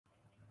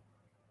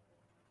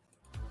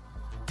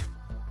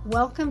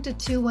Welcome to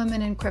Two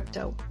Women in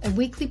Crypto, a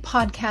weekly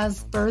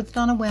podcast birthed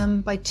on a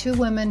whim by two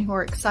women who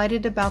are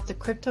excited about the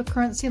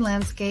cryptocurrency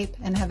landscape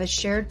and have a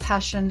shared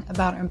passion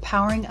about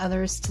empowering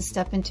others to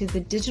step into the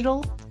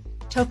digital,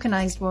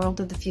 tokenized world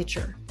of the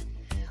future.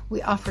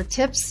 We offer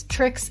tips,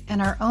 tricks, and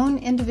our own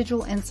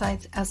individual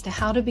insights as to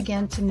how to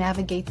begin to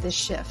navigate this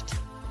shift.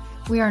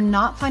 We are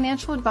not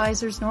financial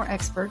advisors nor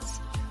experts.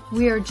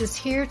 We are just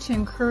here to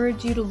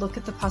encourage you to look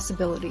at the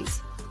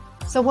possibilities.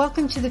 So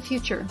welcome to the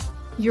future.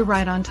 You're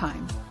right on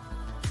time.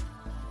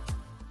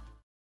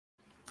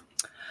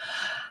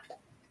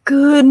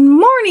 Good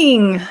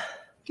morning.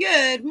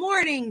 Good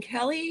morning,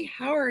 Kelly.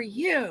 How are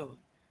you?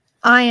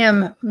 I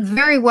am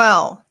very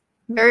well.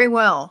 Very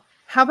well.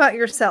 How about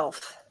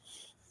yourself?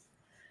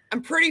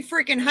 I'm pretty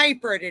freaking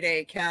hyper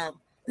today, Kel.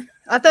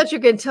 I thought you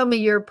were going to tell me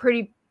you're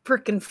pretty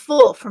freaking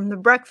full from the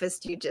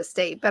breakfast you just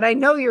ate, but I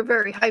know you're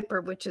very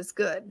hyper, which is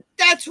good.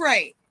 That's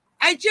right.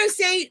 I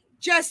just ate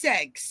just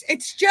eggs.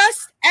 It's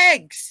just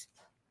eggs.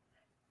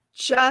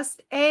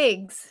 Just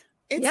eggs.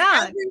 It's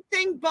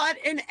everything but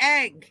an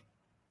egg.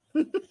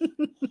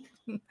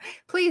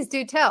 Please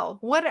do tell.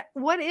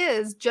 What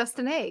is just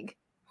an egg?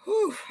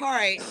 Whew, all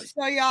right.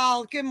 So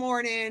y'all, good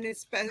morning.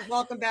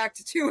 Welcome back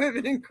to Two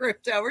Women in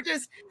Crypto. We're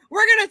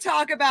gonna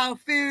talk about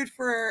food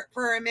for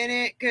a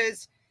minute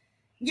because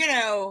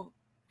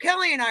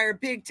Kelly and I are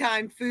big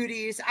time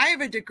foodies. I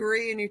have a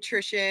degree in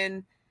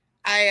nutrition.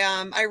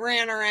 I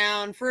ran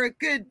around for a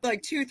good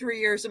 2-3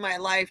 years of my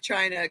life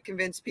trying to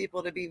convince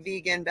people to be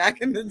vegan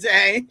back in the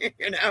day,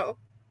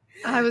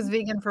 I was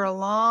vegan for a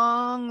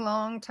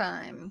long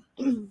time.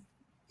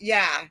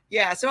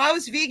 Yeah. So I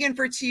was vegan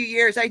for 2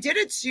 years. I did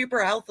it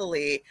super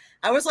healthily.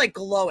 I was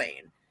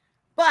glowing.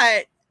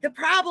 But the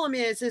problem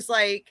is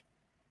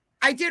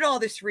I did all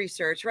this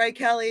research, right,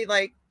 Kelly?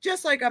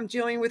 Just like I'm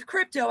doing with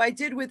crypto, I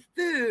did with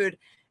food.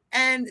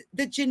 And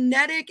the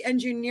genetic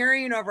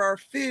engineering of our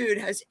food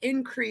has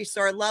increased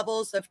our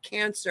levels of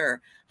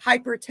cancer,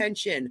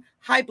 hypertension,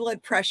 high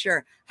blood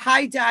pressure,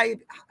 high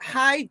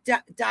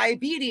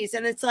diabetes.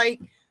 And it's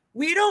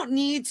we don't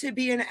need to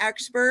be an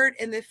expert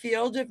in the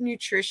field of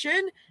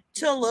nutrition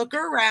to look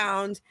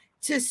around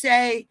to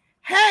say,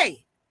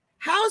 hey,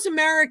 how's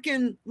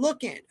American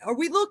looking? Are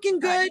we looking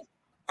good?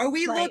 Are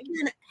we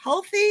looking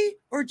healthy,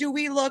 or do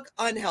we look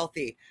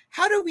unhealthy?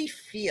 How do we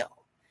feel?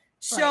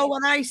 So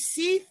when I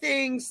see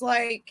things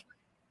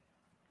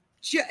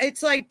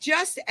it's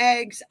just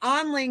eggs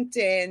on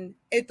LinkedIn,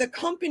 if the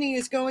company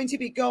is going to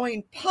be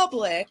going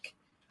public,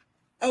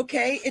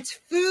 okay, it's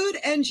food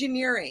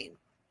engineering.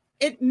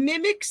 It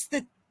mimics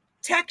the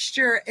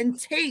texture and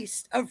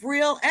taste of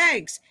real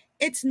eggs.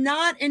 It's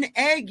not an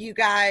egg, you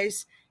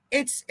guys.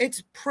 It's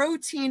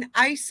protein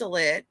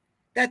isolate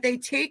that they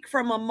take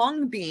from a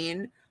mung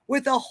bean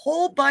with a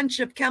whole bunch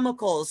of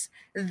chemicals.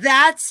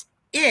 That's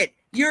it.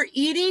 You're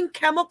eating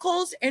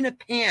chemicals in a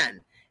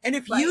pan. And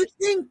if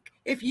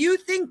you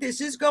think this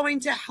is going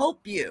to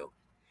help you,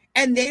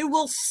 and they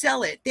will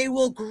sell it, they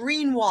will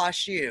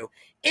greenwash you.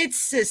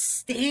 It's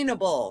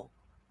sustainable.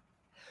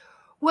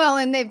 Well,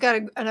 and they've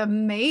got an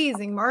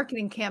amazing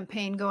marketing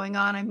campaign going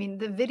on. I mean,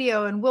 the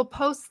video, and we'll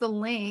post the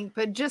link,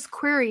 but just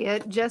query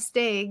it, Just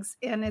Eggs,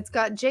 and it's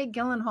got Jake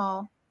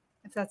Gyllenhaal,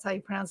 if that's how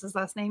you pronounce his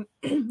last name.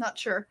 Not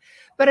sure.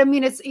 But I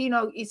mean, it's,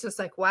 it's just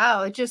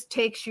wow, it just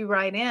takes you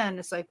right in.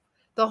 It's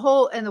the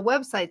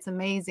website's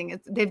amazing.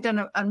 They've done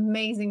an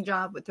amazing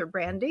job with their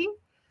branding.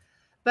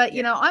 But,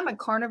 I'm a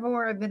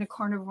carnivore. I've been a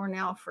carnivore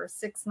now for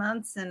 6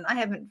 months, and I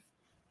haven't,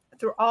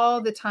 through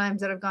all the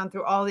times that I've gone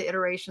through all the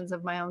iterations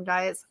of my own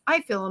diets,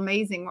 I feel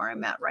amazing where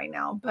I'm at right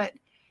now. But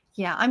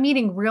yeah, I'm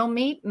eating real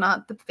meat,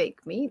 not the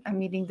fake meat.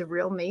 I'm eating the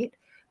real meat.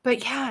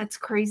 But yeah, it's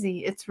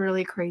crazy. It's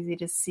really crazy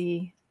to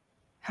see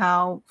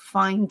how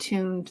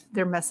fine-tuned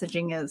their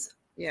messaging is.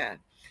 Yeah.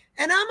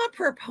 And I'm a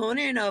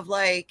proponent of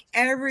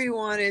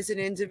everyone is an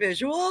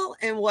individual,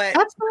 and what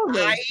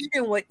Absolutely. I eat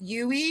and what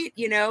you eat,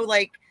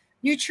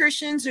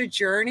 nutrition's a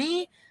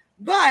journey.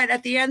 But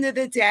at the end of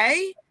the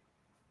day,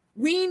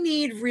 we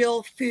need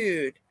real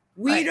food.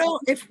 We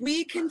don't, if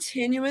we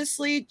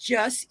continuously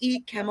just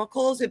eat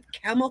chemicals, if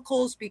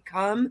chemicals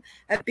become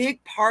a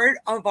big part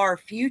of our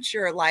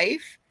future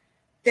life,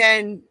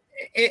 then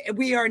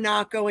we are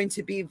not going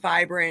to be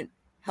vibrant,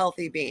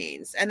 healthy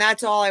beings. And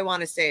that's all I want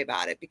to say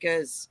about it,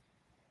 because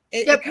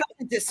it kind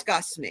of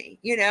disgusts me,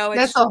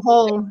 That's a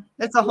whole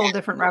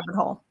different rabbit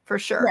hole for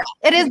sure.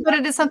 Yeah. It is, but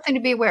it is something to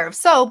be aware of.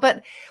 So,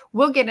 but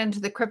we'll get into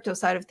the crypto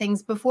side of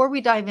things before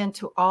we dive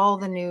into all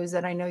the news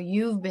that I know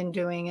you've been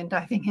doing and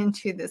diving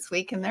into this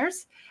week. And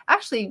there's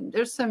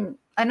some,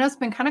 I know it's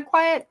been kind of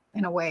quiet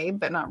in a way,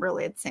 but not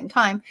really at the same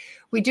time.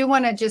 We do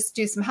want to just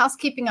do some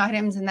housekeeping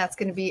items, and that's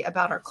going to be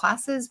about our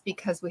classes,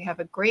 because we have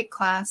a great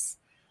class.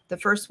 The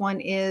first one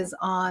is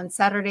on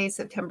Saturday,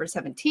 September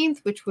 17th,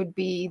 which would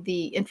be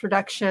the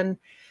introduction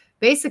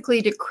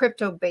basically to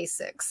crypto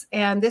basics.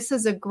 And this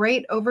is a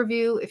great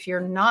overview if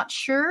you're not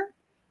sure,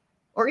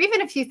 or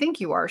even if you think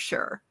you are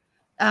sure.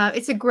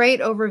 It's a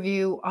great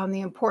overview on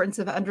the importance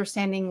of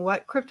understanding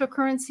what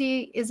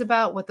cryptocurrency is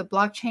about, what the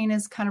blockchain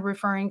is kind of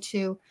referring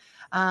to.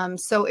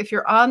 So if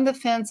you're on the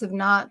fence of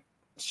not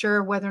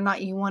sure whether or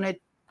not you want to,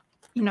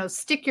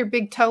 stick your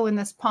big toe in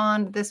this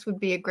pond, this would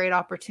be a great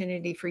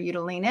opportunity for you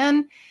to lean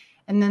in.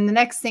 And then the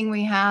next thing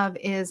we have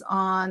is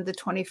on the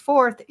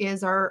 24th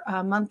is our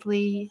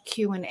monthly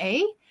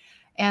Q&A.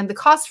 And the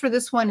cost for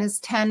this one is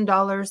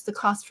 $10. The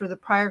cost for the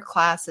prior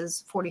class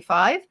is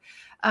 $45.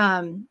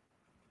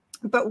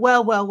 But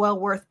well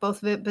worth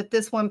both of it. But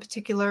this one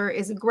particular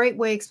is a great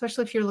way,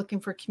 especially if you're looking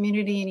for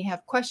community and you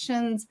have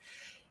questions.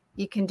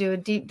 You can do a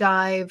deep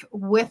dive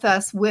with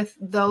us, with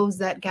those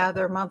that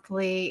gather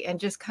monthly, and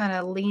just kind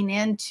of lean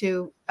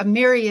into a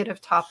myriad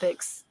of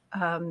topics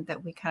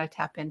that we kind of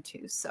tap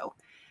into. So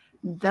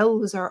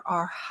those are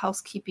our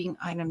housekeeping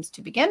items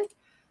to begin.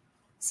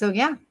 So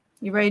yeah,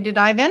 you ready to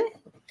dive in?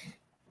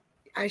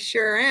 I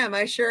sure am.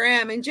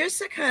 And just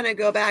to kind of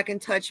go back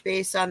and touch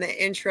base on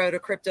the intro to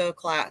crypto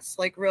class,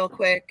 like real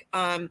quick.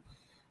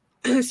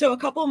 So a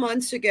couple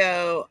months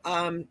ago,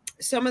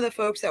 some of the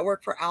folks that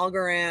work for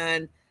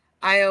Algorand,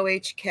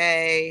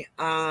 IOHK,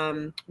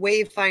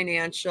 Wave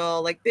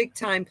Financial, like big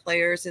time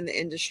players in the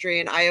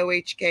industry, and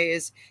IOHK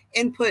is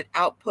Input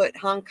Output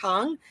Hong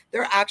Kong.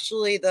 They're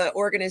actually the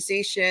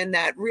organization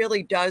that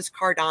really does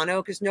Cardano,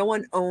 because no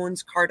one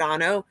owns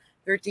Cardano.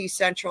 They're a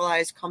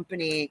decentralized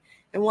company.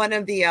 And one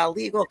of the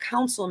legal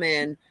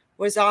councilmen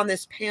was on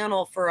this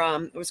panel for,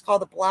 it was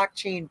called the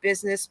Blockchain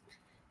Business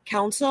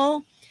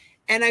Council.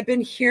 And I've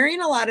been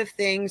hearing a lot of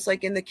things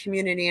like in the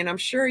community, and I'm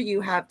sure you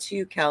have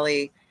too,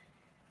 Kelly.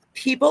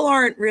 People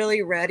aren't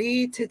really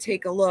ready to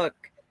take a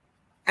look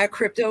at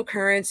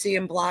cryptocurrency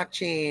and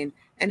blockchain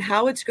and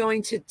how it's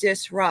going to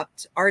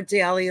disrupt our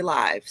daily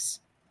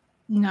lives.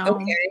 No,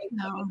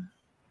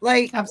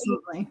 like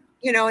absolutely.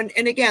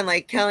 And again,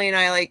 like Kelly and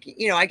I, like,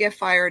 I get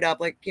fired up,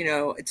 like,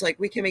 it's like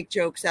we can make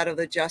jokes out of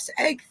the just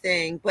egg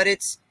thing, but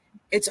it's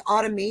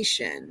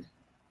automation.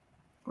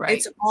 Right.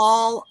 It's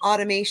all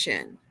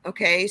automation.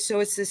 Okay.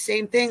 So it's the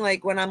same thing.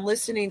 Like when I'm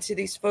listening to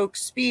these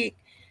folks speak,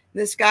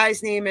 this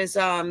guy's name is,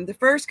 the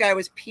first guy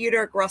was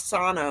Peter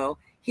Grassano.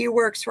 He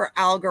works for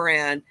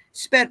Algorand,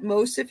 spent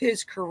most of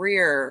his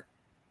career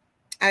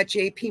at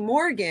JP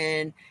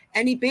Morgan.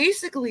 And he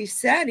basically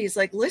said, he's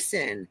like,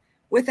 listen,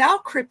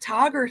 without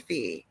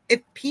cryptography,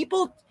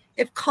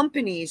 if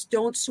companies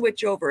don't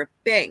switch over,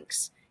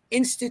 banks,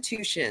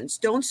 institutions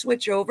don't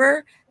switch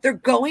over, they're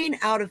going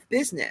out of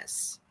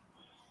business.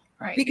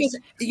 Right. Because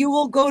you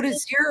will go to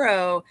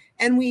zero.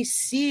 And we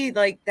see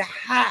like the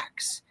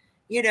hacks,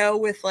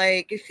 with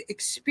like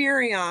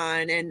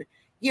Experian and,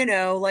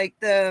 like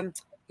the,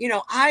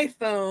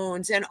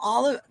 iPhones and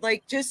all of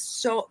like,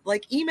 just so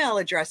like email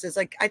addresses.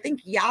 Like I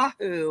think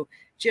Yahoo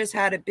just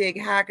had a big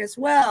hack as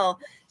well.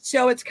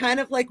 So it's kind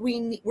of like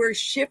we're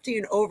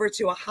shifting over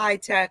to a high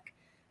tech,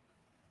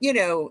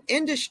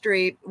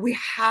 industry. We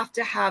have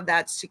to have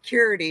that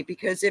security,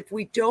 because if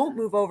we don't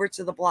move over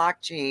to the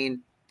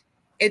blockchain,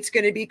 it's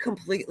going to be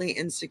completely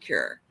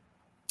insecure.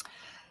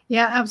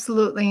 Yeah,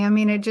 absolutely. I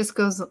mean, it just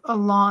goes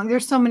along.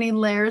 There's so many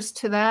layers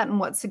to that and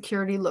what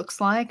security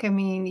looks like. I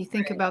mean, you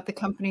think about the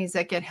companies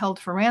that get held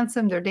for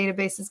ransom, their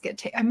databases get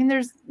taken. I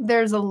mean,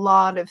 there's a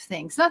lot of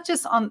things, not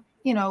just on,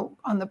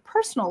 on the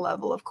personal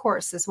level, of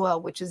course, as well,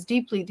 which is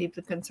deeply,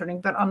 deeply concerning,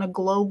 but on a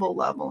global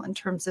level in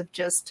terms of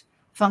just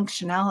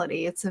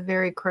functionality, it's a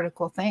very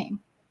critical thing.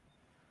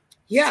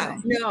 Yeah,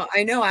 no,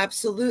 I know.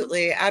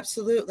 Absolutely.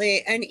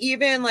 Absolutely. And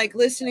even like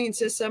listening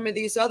to some of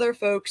these other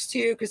folks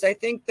too, because I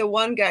think the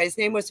one guy's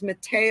name was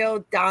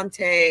Matteo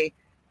Dante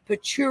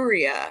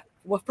Pachuria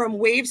from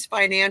Waves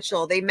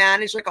Financial. They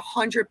manage like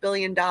 $100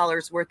 billion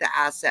worth of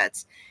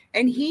assets.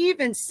 And he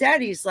even said,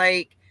 he's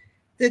like,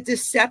 the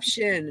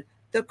deception,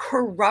 the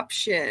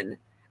corruption.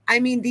 I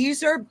mean,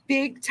 these are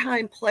big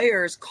time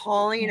players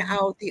calling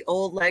out the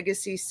old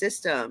legacy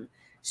system.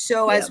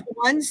 So as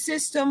one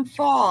system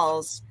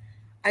falls,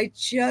 I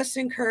just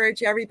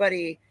encourage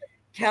everybody,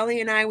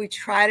 Kelly and I, we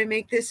try to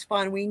make this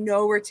fun. We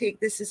know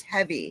this is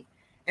heavy,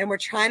 and we're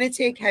trying to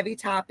take heavy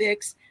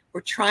topics.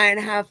 We're trying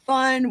to have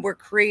fun. We're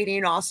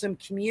creating awesome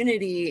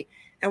community,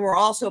 and we're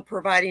also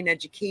providing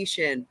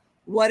education.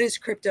 What is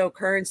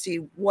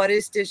cryptocurrency? What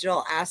is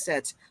digital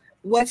assets?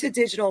 What's a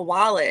digital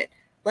wallet?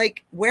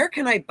 Like, where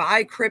can I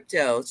buy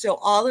crypto? So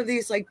all of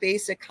these like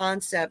basic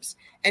concepts,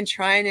 and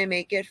trying to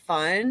make it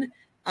fun.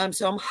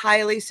 So I'm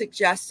highly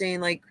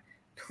suggesting, like,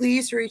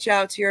 please reach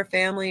out to your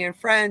family and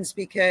friends,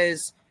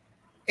 because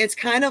it's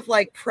kind of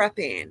like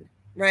prepping,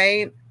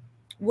 right?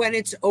 When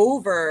it's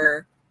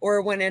over,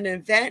 or when an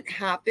event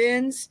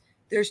happens,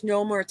 there's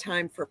no more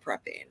time for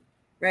prepping,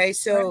 right?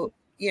 So,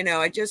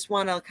 I just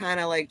want to kind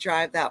of like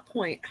drive that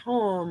point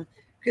home,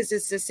 because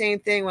it's the same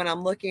thing when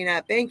I'm looking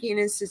at banking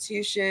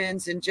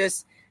institutions, and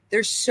just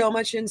there's so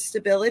much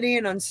instability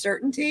and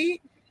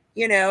uncertainty,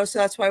 so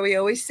that's why we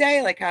always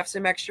say, like, have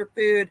some extra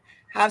food,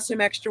 have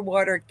some extra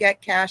water,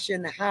 get cash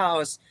in the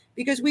house,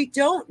 because we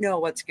don't know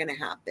what's going to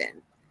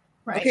happen.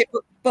 Right. Okay,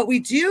 but we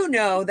do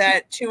know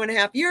that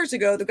 2.5 years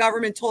ago, the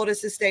government told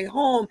us to stay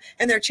home,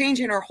 and they're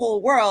changing our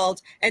whole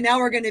world. And now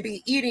we're going to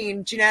be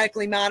eating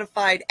genetically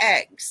modified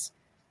eggs.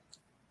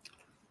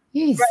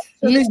 Yes. Right.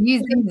 So this is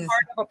Yes.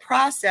 part of a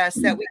process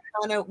that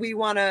we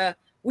want to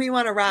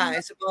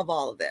rise above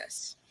all of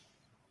this.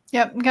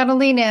 Yep, got to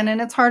lean in,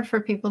 and it's hard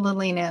for people to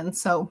lean in.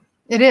 So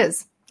it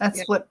is.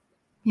 That's what,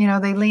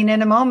 they lean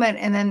in a moment,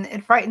 and then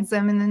it frightens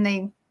them, and then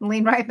they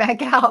lean right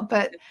back out.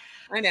 But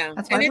I know,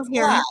 that's why and it's we're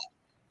here. a lot.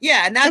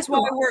 Yeah, and that's why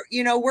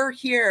we're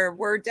here.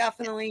 We're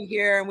definitely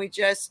here, and we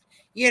just,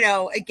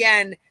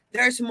 again,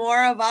 there's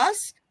more of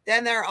us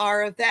than there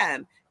are of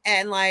them,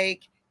 and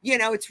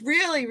it's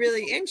really,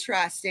 really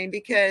interesting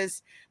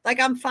because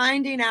I'm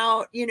finding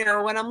out,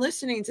 when I'm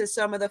listening to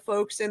some of the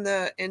folks in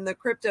the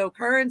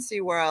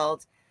cryptocurrency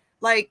world,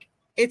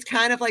 it's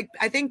kind of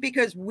I think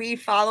because we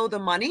follow the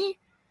money.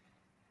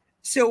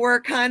 So we're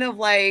kind of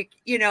I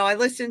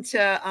listened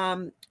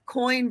to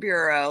Coin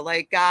Bureau,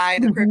 guy,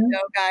 the crypto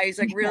guy. He's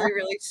really,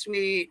 really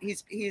sweet.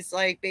 He's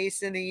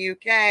based in the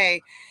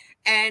UK.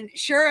 And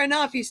sure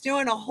enough, he's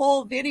doing a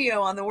whole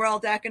video on the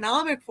World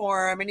Economic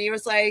Forum. And he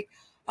was like,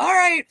 all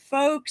right,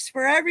 folks,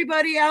 for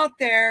everybody out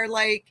there,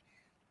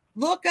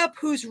 look up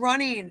who's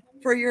running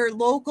for your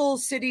local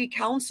city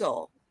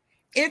council.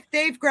 If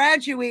they've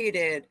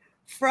graduated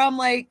from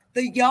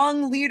the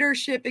young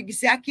leadership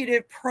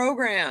executive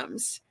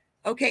programs,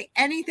 okay,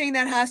 anything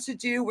that has to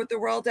do with the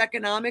World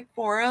Economic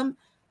Forum,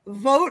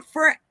 vote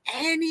for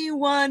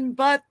anyone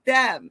but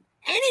them.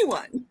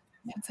 Anyone.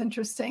 That's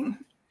interesting.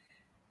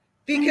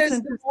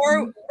 Because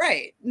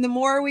the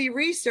more we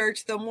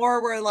research, the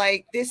more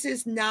we're this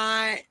is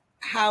not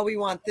how we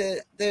want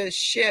the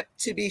ship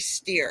to be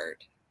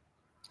steered.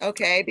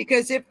 Okay,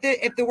 because if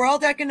the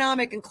World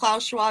Economic and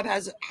Klaus Schwab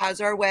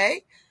has our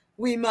way,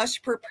 we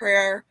must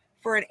prepare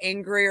for an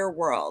angrier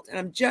world. And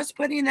I'm just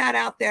putting that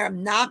out there.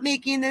 I'm not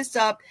making this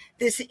up.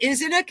 This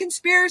isn't a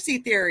conspiracy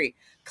theory.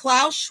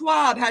 Klaus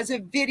Schwab has a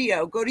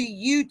video. Go to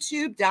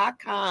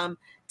youtube.com,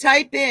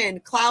 type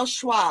in Klaus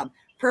Schwab,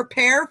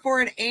 prepare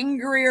for an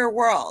angrier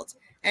world.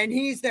 And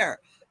he's there.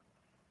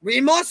 We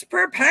must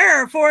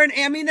prepare for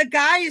the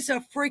guy is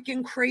a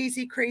freaking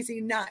crazy, crazy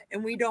nut.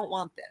 And we don't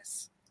want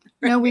this.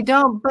 No, we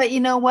don't. But you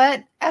know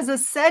what? As a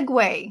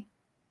segue,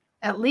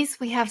 at least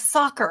we have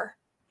soccer.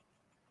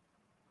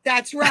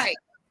 That's right.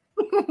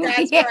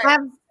 We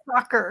have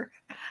soccer.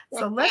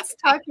 So let's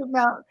talk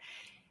about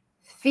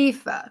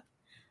FIFA.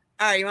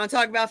 All right, you want to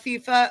talk about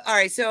FIFA? All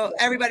right, so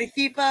everybody,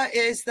 FIFA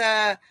is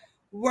the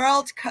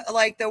World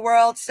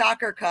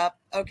Soccer Cup.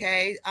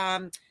 Okay,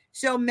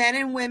 so men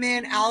and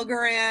women,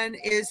 Algorand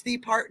is the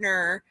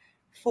partner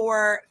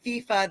for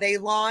FIFA. They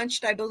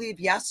launched, I believe,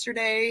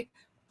 yesterday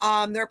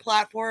their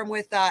platform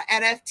with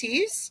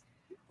NFTs,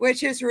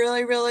 which is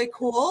really, really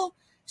cool.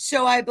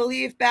 So I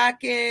believe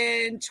back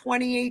in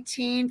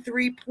 2018,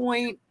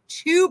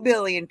 3.2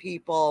 billion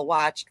people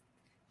watched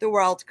the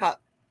World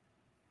Cup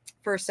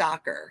for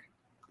soccer.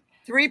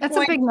 That's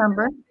a big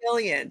number.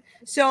 Billion.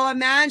 So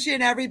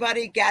imagine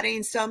everybody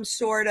getting some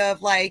sort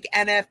of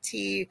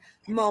NFT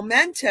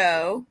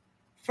memento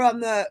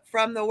from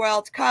the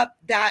World Cup.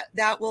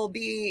 That will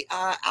be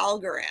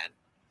Algorand.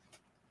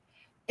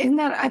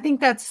 I think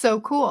that's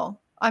so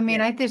cool. I mean,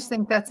 I just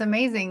think that's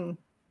amazing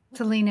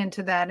to lean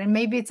into that. And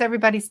maybe it's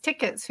everybody's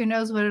tickets. Who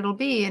knows what it'll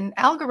be? And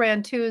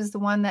Algorand too is the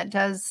one that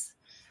does,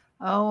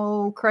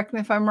 correct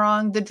me if I'm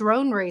wrong, the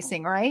drone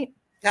racing, right?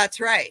 That's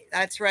right.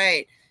 That's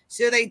right.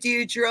 So they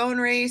do drone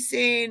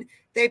racing.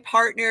 They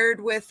partnered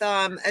with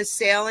a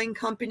sailing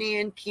company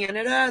in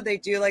Canada. They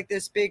do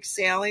this big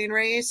sailing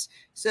race.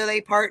 So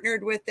they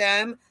partnered with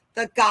them.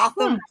 The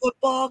Gotham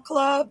Football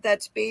Club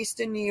that's based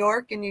in New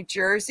York and New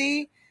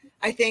Jersey.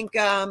 I think,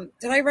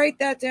 did I write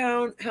that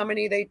down? How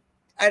many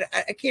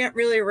I can't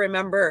really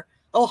remember.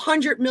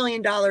 $100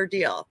 million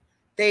deal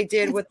they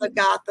did with the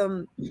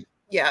Gotham.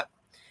 Yeah.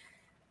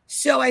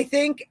 So I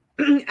think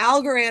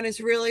Algorand is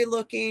really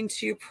looking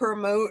to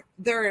promote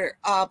their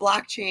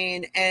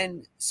blockchain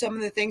and some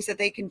of the things that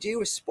they can do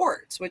with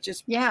sports, which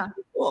is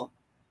cool.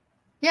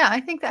 Yeah, I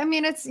think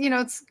it's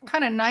it's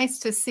kind of nice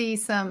to see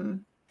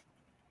some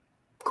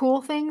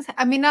cool things.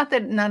 I mean, not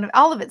that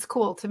all of it's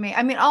cool to me.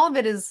 I mean, all of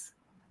it is.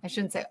 I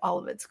shouldn't say all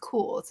of it's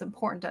cool. It's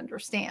important to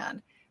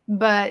understand,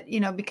 but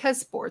because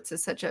sports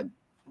is such a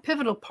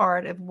pivotal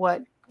part of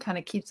what kind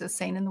of keeps us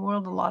sane in the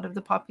world, a lot of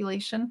the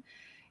population.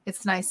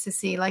 It's nice to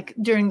see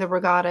during the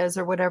regattas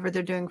or whatever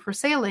they're doing for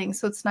sailing.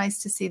 So it's nice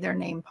to see their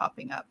name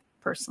popping up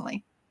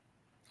personally.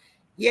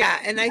 Yeah.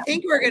 And I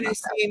think we're going to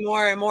see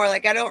more and more. I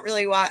don't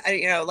really want,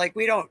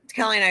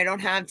 Kelly and I don't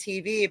have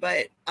TV,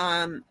 but,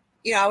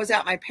 I was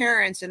at my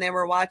parents and they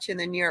were watching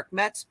the New York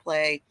Mets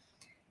play.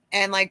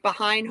 And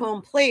behind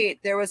home plate,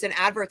 there was an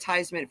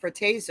advertisement for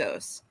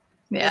Tezos.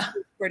 Yeah.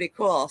 Pretty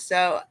cool.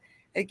 So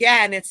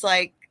again, it's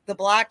the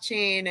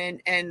blockchain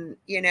and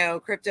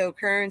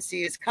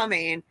cryptocurrency is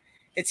coming.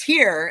 It's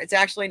here. It's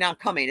actually not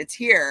coming. It's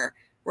here.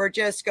 We're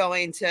just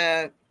going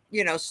to,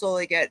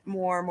 slowly get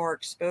more and more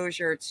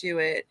exposure to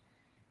it,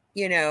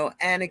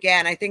 and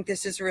again, I think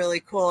this is really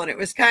cool. And it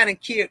was kind of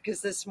cute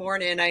because this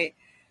morning I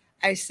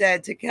I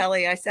said to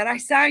Kelly, I said, I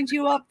signed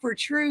you up for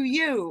True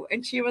You.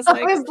 And she was I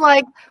like, was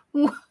like,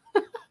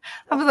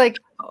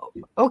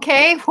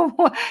 okay.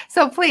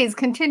 So please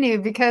continue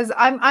because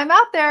I'm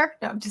out there.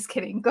 No, I'm just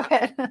kidding. Go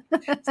ahead.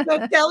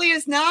 so Kelly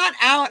is not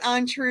out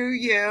on True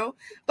You,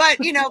 but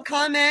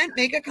comment,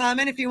 make a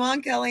comment if you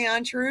want Kelly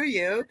on True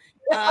You.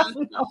 No.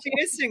 She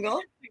is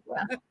single.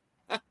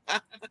 Yeah.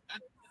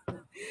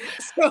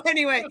 So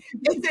anyway,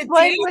 it's a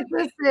Explain what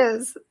this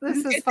is.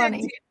 This is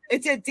funny.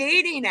 It's a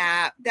dating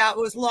app that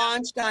was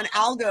launched on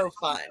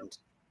AlgoFund,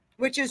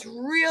 which is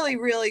really,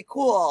 really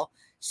cool.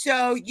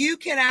 So you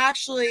can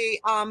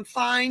actually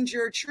find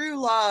your true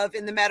love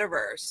in the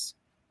metaverse.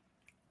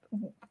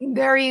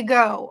 There you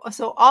go.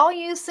 So all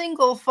you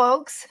single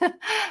folks,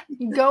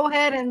 go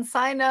ahead and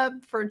sign up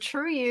for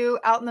True You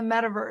out in the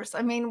metaverse.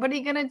 I mean, what are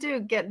you going to do?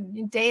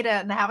 Get data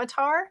and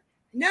avatar?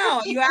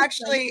 No, you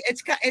actually,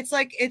 it's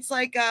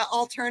like a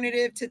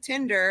alternative to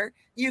Tinder.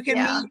 You can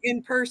meet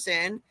in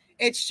person.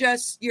 It's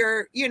just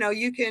you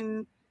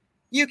can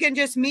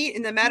just meet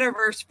in the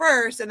metaverse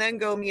first and then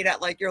go meet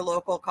at like your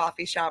local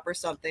coffee shop or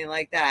something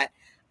like that.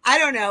 I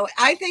don't know.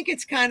 I think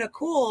it's kind of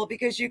cool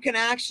because you can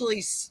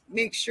actually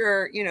make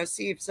sure,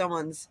 see if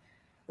someone's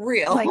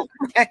real. Like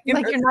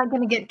you're not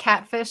going to get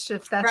catfished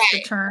if that's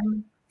the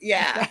term.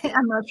 Yeah.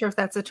 I'm not sure if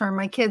that's the term.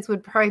 My kids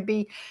would probably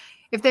be,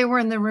 if they were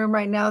in the room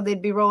right now,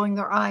 they'd be rolling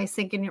their eyes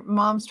thinking your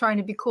mom's trying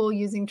to be cool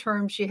using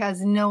terms she has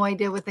no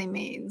idea what they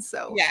mean.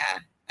 So yeah,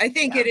 I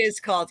think it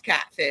is called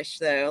catfish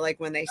though, like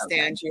when they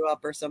stand you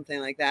up or something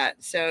like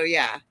that. So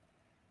yeah.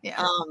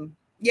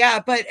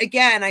 But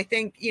again, I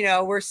think,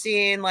 we're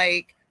seeing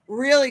like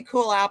really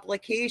cool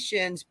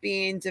applications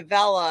being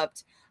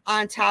developed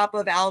on top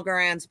of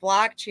Algorand's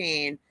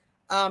blockchain.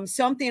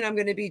 Something I'm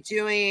going to be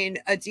doing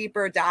a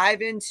deeper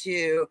dive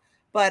into,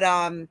 but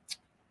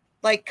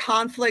like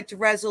conflict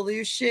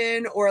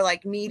resolution or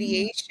like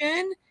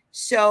mediation.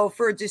 So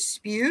for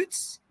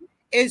disputes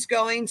is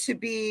going to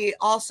be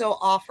also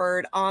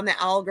offered on the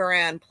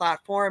Algorand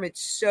platform. It's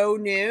so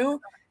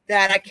new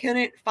that I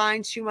couldn't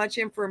find too much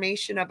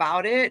information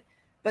about it,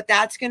 but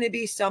that's going to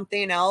be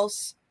something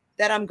else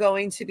that I'm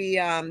going to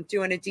be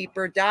doing a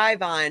deeper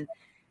dive on.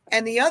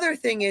 And the other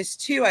thing is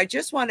too, I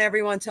just want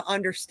everyone to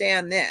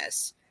understand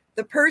this.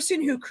 The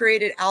person who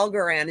created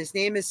Algorand, his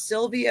name is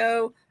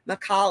Silvio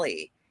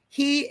Macaulay.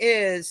 He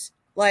is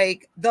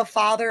like the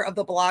father of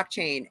the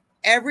blockchain.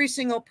 Every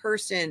single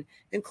person,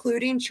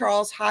 including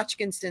Charles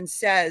Hodgkinson,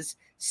 says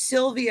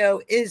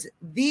Silvio is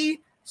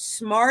the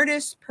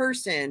smartest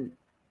person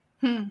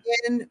in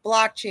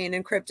blockchain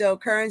and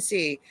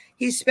cryptocurrency.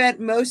 He spent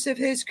most of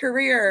his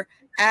career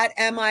at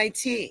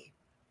MIT.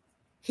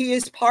 He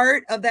is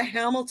part of the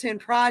Hamilton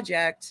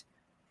Project,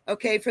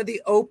 for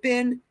the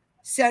open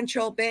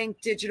central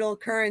bank digital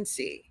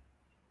currency.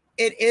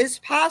 It is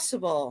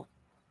possible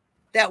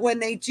that when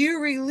they do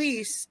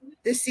release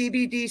the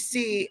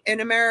CBDC in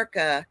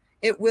America,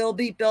 it will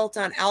be built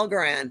on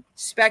Algorand.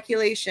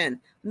 Speculation.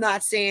 I'm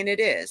not saying it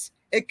is.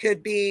 It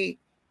could be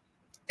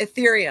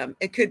Ethereum.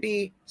 It could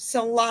be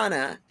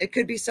Solana. It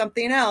could be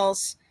something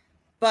else,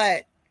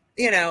 but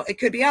it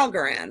could be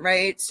Algorand,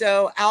 right?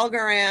 So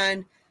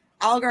Algorand's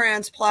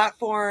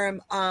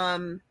platform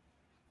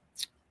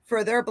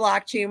for their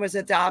blockchain was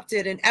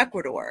adopted in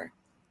Ecuador,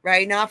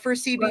 right? Not for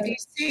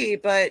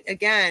CBDC, but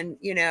again,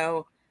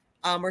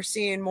 we're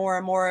seeing more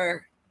and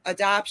more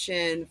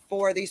adoption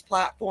for these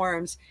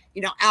platforms.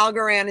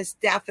 Algorand is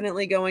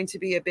definitely going to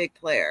be a big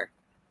player.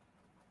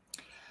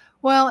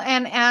 Well,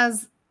 and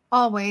as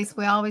always,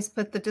 we always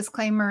put the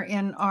disclaimer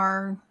in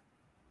our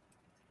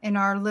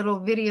little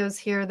videos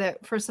here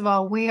that, first of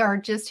all, we are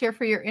just here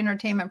for your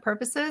entertainment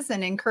purposes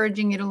and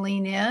encouraging you to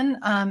lean in.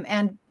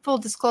 And full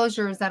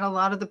disclosure is that a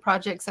lot of the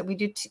projects that we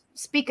do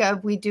speak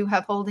of, we do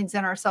have holdings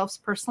in ourselves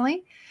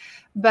personally.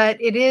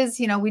 But it is,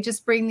 we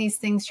just bring these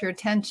things to your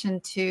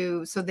attention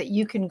so that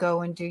you can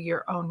go and do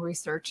your own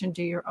research and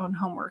do your own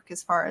homework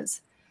as far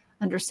as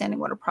understanding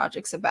what a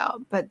project's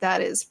about. But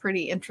that is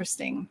pretty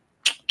interesting.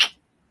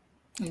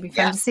 It'll be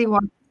fun to see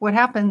what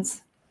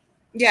happens.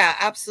 Yeah,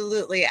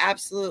 absolutely.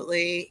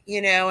 Absolutely.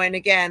 And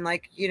again,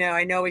 like,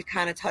 I know we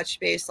kind of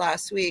touched base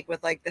last week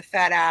with like the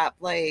Fed app,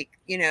 like,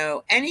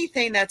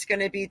 anything that's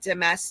going to be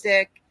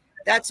domestic,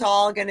 that's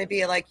all going to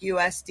be like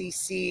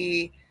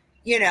USDC,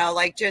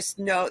 like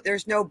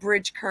there's no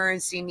bridge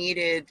currency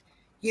needed,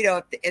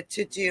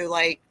 to do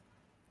like,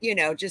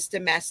 just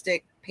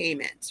domestic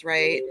payments.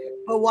 Right.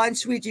 But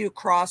once we do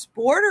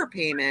cross-border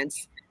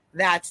payments,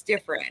 that's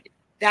different.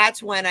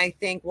 That's when I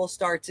think we'll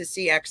start to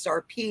see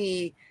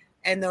XRP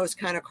and those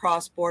kind of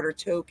cross-border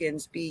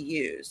tokens be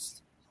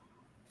used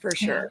for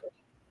sure.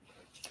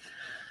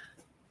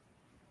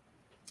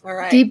 All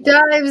right. Deep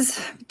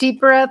dives,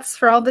 deep breaths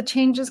for all the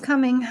changes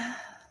coming.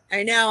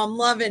 I know. I'm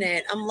loving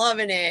it.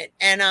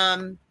 And,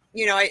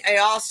 I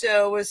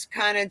also was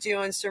kind of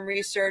doing some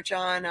research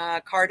on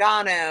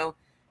Cardano.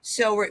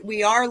 So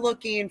we are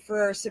looking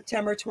for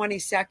September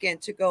 22nd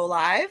to go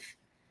live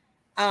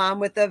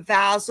with the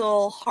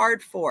Vasil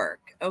HardFork.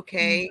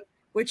 Okay.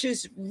 Which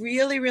is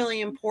really,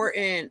 really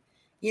important.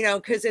 you know,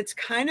 because it's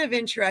kind of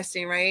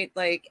interesting, right?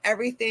 Like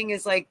everything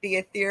is like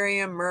the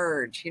Ethereum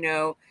merge, you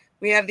know,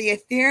 we have the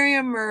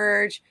Ethereum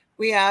merge,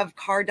 we have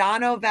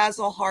Cardano,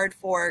 Vasil,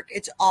 HardFork.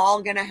 It's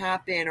all going to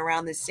happen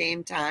around the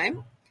same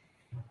time.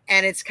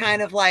 And it's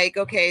kind of like,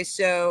 okay,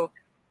 so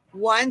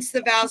once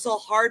the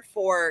Vasil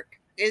HardFork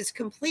is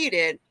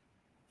completed,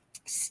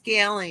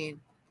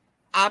 scaling,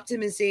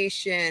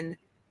 optimization,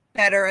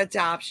 better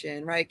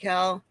adoption, right,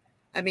 Kel?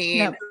 I mean,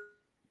 Yep.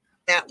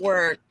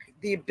 network,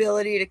 the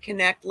ability to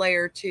connect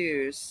layer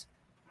twos.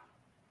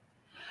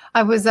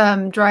 I was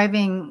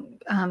driving,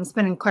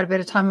 spending quite a bit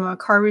of time in my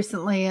car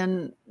recently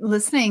and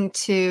listening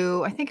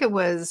to, I think it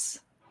was,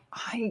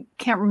 I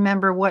can't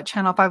remember what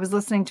channel, if I was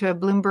listening to a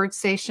Bloomberg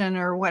station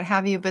or what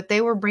have you, but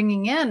they were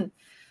bringing in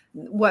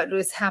what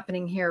was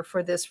happening here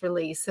for this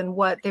release and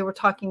what they were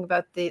talking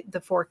about the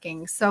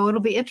forking. So it'll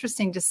be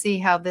interesting to see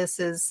how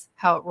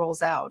it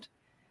rolls out.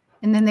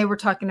 And then they were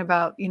talking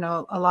about, you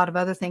know, a lot of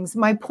other things.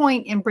 My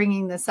point in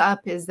bringing this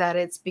up is that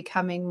it's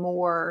becoming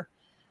more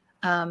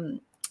in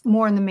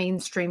the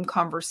mainstream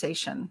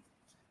conversation.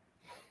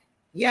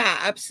 Yeah,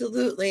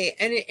 absolutely.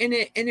 And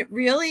it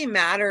really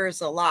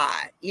matters a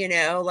lot, you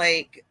know,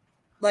 like,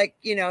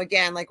 you know,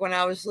 again, like when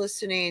I was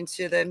listening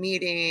to the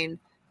meeting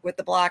with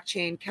the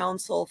blockchain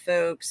council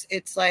folks,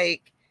 it's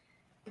like,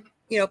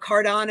 you know,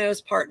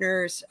 Cardano's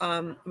partners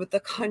with the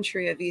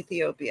country of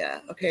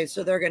Ethiopia. Okay,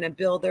 so they're going to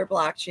build their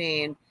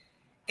blockchain.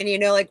 And, you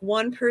know, like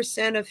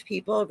 1% of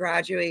people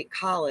graduate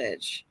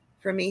college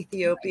from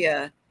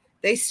Ethiopia.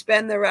 They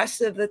spend the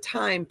rest of the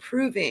time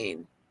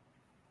proving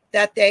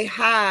that they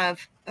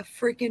have a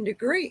freaking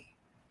degree.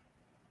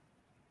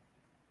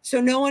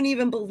 So no one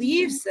even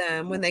believes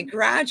them when they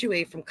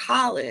graduate from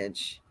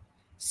college.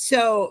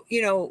 So,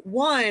 you know,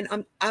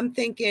 I'm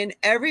thinking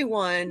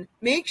everyone,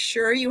 make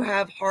sure you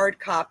have hard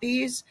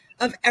copies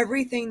of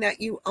everything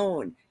that you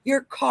own,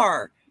 your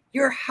car,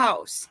 your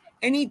house,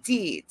 any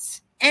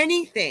deeds,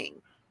 anything,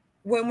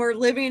 when we're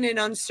living in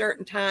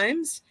uncertain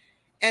times.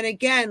 And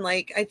again,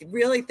 like, I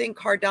really think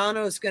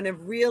Cardano is going to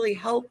really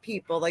help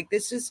people. Like,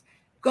 this is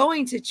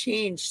going to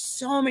change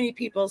so many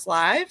people's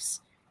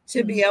lives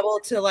to be able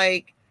to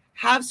like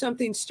have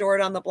something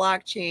stored on the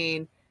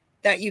blockchain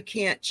that you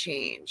can't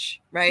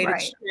change, right?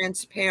 It's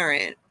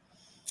transparent.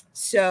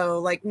 So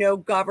like no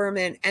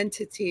government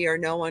entity or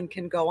no one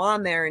can go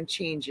on there and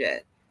change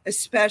it,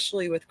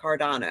 especially with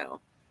Cardano.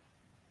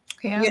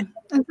 Yeah,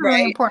 that's a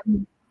really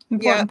important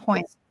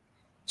point.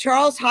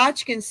 Charles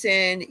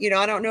Hodgkinson, you know,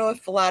 I don't know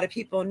if a lot of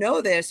people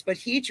know this, but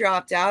he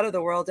dropped out of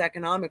the World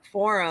Economic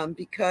Forum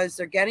because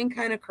they're getting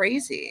kind of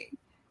crazy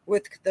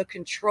with the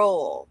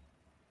control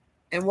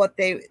and what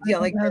they,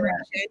 like their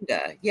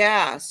agenda.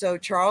 Yeah. So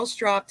Charles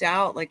dropped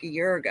out like a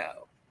year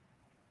ago,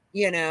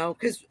 you know,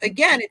 because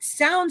again, it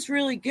sounds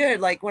really good.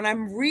 Like when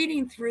I'm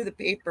reading through the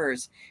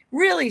papers,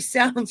 really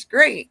sounds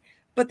great.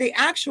 But the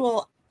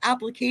actual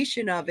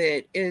application of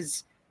it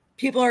is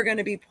people are going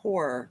to be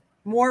poor,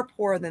 more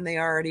poor than they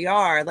already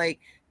are. Like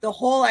the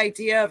whole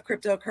idea of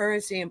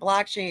cryptocurrency and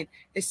blockchain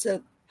is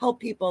to help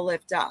people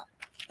lift up.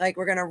 Like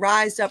we're going to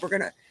rise up.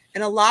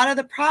 And a lot of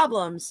the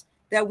problems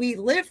that we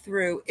live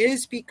through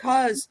is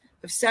because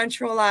of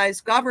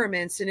centralized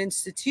governments and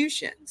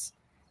institutions.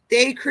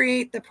 They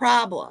create the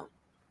problem.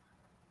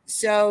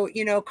 So,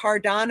 you know,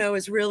 Cardano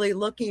is really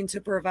looking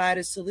to provide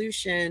a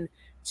solution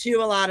to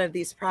a lot of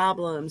these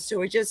problems. So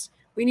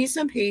we need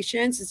some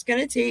patience. It's going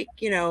to take,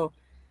 you know,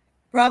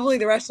 probably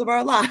the rest of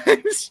our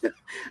lives.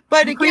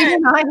 But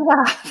again,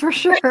 for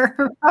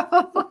sure.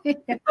 Probably.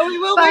 But we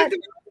will make the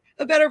world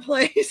a better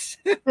place.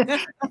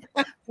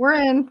 We're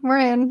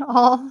in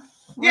all.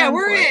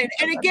 We're in.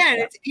 And again,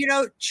 it's, you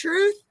know,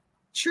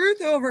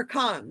 truth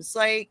overcomes.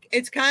 Like,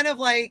 it's kind of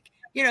like,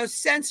 you know,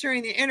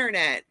 censoring the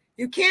internet.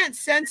 You can't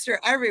censor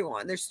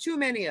everyone. There's too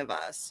many of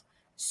us.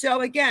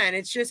 So again,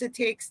 it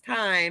takes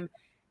time.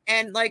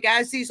 And like,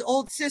 as these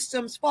old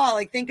systems fall,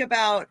 like think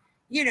about,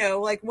 you know,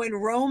 like when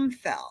Rome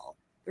fell,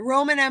 the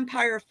Roman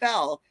Empire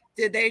fell.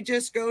 Did they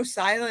just go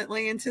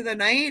silently into the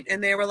night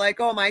and they were like,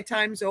 oh, my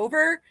time's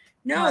over?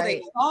 No,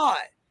 They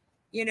fought.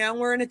 You know,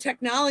 we're in a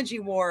technology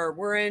war.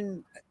 We're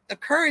in a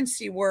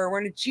currency war.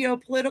 We're in a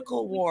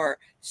geopolitical war.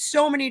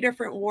 So many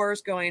different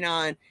wars going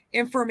on.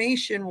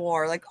 Information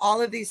war. Like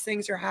all of these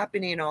things are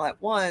happening all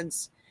at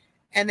once.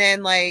 And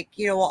then like,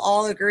 you know, we'll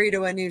all agree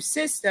to a new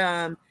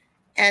system.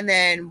 And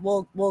then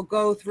we'll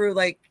go through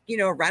like, you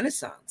know, a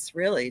renaissance.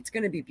 Really, it's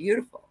going to be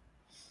beautiful.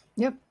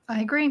 Yep,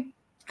 I agree.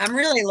 I'm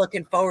really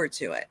looking forward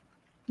to it.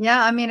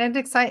 Yeah, I mean,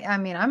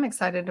 I'm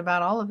excited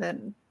about all of it.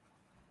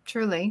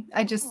 Truly.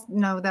 I just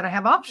know that I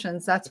have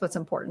options. That's what's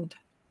important.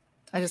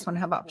 I just want to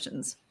have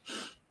options.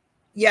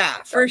 Yeah,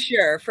 for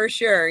sure. For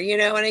sure. You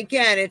know, and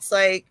again, it's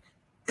like,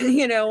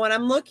 you know, when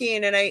I'm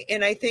looking and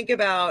I think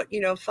about, you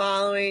know,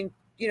 following,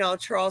 you know,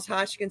 Charles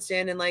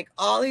Hodgkinson and like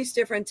all these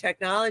different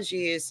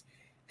technologies,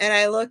 and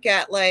I look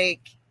at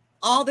like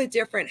all the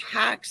different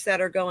hacks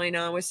that are going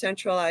on with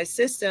centralized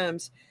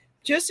systems,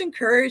 just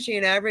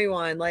encouraging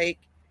everyone, like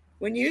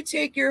when you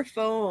take your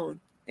phone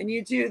and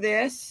you do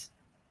this,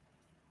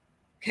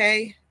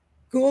 okay,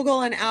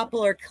 Google and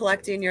Apple are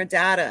collecting your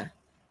data.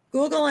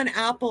 Google and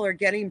Apple are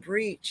getting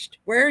breached.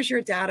 Where's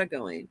your data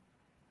going?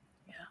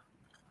 Yeah.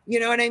 You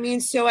know what I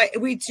mean? So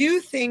we do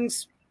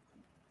things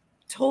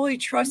totally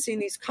trusting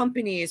these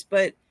companies,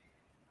 but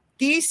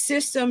these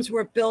systems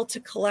were built to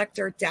collect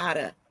our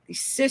data.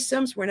 These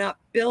systems were not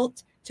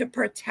built to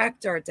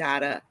protect our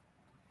data.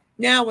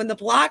 Now, when the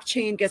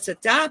blockchain gets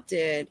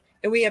adopted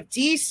and we have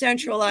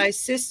decentralized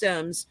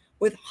systems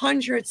with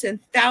hundreds and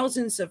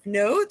thousands of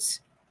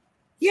nodes,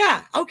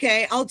 yeah,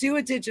 okay, I'll do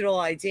a digital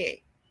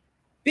ID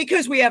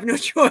because we have no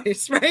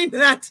choice, right?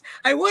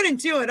 I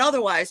wouldn't do it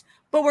otherwise,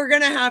 but we're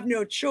going to have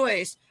no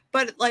choice.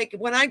 But like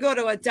when I go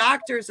to a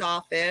doctor's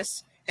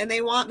office and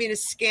they want me to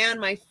scan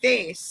my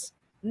face,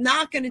 I'm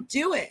not going to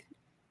do it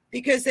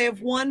because they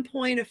have one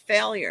point of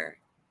failure,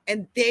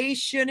 and they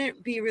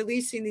shouldn't be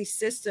releasing these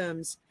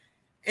systems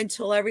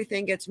until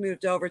everything gets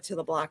moved over to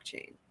the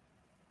blockchain.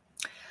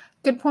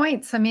 Good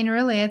points. I mean,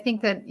 really, I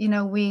think that,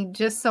 we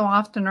just so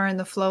often are in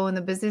the flow and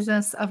the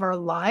busyness of our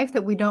life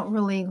that we don't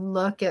really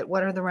look at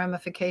what are the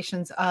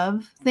ramifications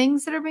of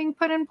things that are being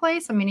put in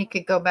place. I mean, you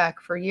could go back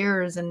for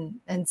years and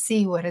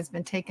see what has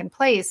been taking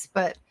place.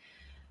 But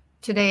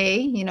today,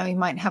 you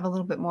might have a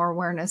little bit more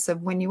awareness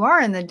of when you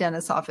are in the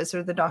dentist's office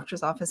or the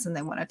doctor's office and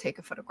they want to take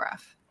a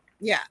photograph.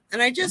 Yeah.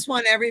 And I just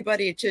want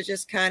everybody to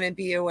just kind of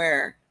be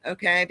aware,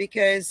 okay?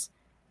 Because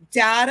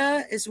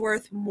data is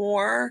worth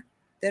more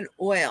than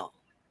oil.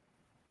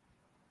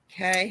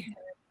 Okay.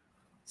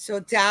 So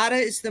data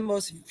is the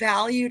most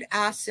valued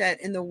asset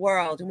in the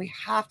world. And we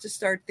have to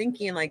start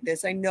thinking like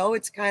this. I know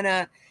it's kind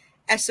of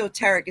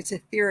esoteric, it's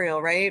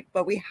ethereal, right?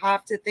 But we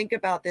have to think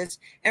about this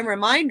and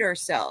remind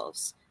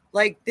ourselves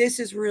like this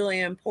is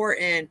really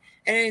important.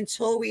 And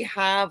until we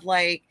have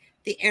like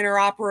the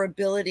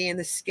interoperability and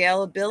the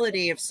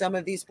scalability of some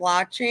of these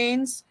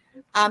blockchains,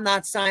 I'm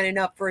not signing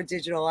up for a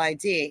digital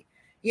ID.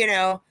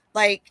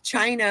 Like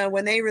China,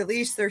 when they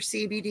released their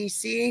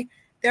CBDC,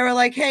 they were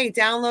like, hey,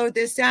 download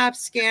this app,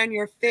 scan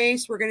your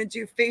face. We're going to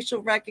do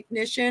facial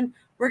recognition.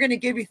 We're going to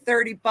give you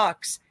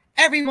 $30.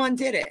 Everyone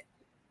did it.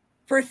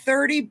 For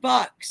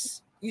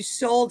 $30, you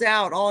sold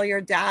out all your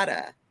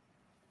data.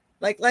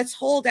 Like, let's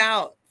hold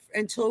out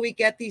until we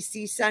get these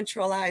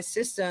decentralized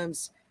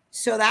systems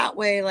so that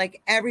way,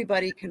 like,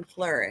 everybody can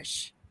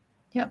flourish.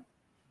 Yep.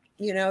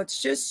 It's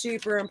just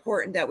super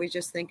important that we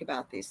just think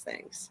about these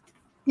things.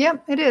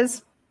 Yep, it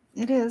is.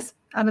 It is.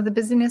 Out of the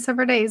busyness of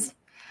our days.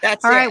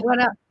 That's all it. Right, what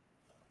up?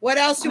 What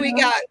else do we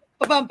got?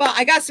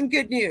 I got some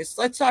good news.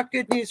 Let's talk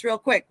good news real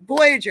quick.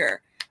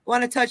 Voyager.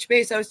 Want to touch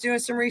base? I was doing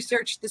some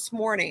research this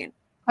morning.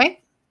 Okay.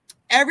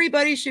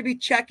 Everybody should be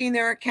checking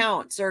their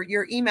accounts or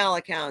your email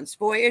accounts.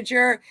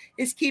 Voyager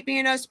is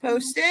keeping us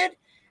posted.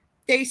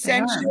 They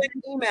sent you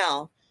an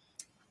email.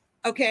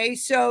 Okay,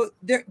 so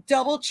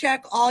double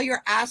check all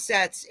your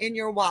assets in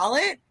your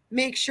wallet.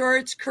 Make sure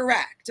it's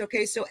correct.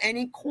 Okay, so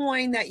any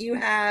coin that you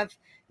have,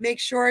 make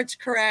sure it's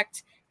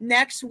correct.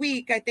 Next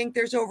week, I think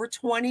there's over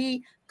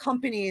 20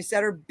 companies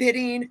that are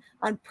bidding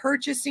on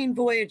purchasing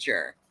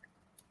Voyager.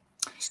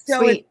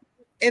 So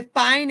if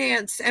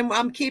Binance, and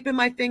I'm keeping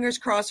my fingers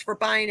crossed for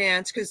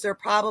Binance because they're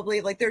probably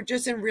they're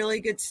just in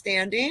really good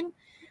standing.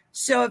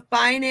 So if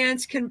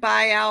Binance can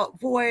buy out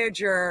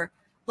Voyager,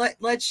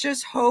 let's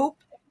just hope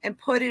and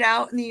put it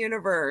out in the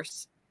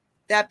universe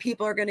that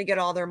people are going to get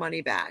all their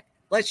money back.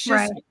 I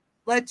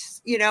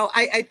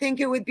think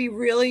it would be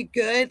really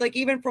good, like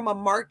even from a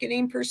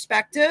marketing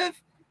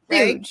perspective,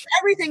 right? Huge.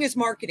 Everything is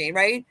marketing,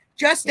 right?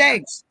 Just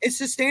eggs. It's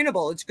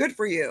sustainable. It's good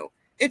for you.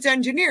 It's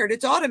engineered.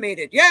 It's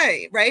automated.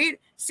 Yay, right?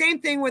 Same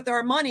thing with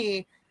our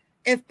money.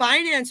 If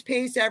Binance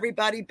pays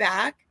everybody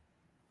back,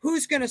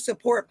 who's going to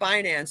support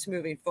Binance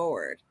moving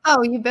forward?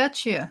 Oh, you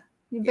bet you.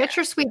 You bet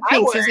your sweet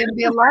face. There's going to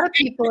be a lot of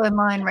people in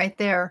line right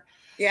there.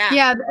 Yeah.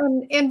 Yeah.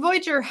 And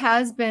Voyager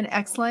has been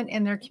excellent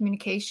in their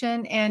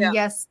communication. And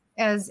yes,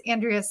 as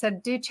Andrea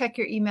said, do check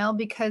your email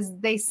because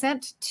they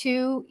sent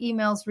 2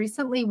 emails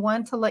recently,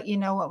 one to let you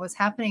know what was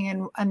happening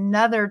and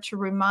another to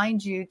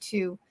remind you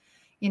to,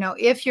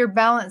 if your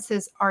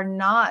balances are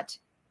not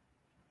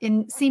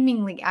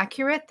seemingly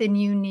accurate, then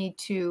you need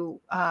to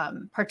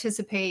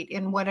participate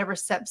in whatever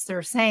steps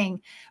they're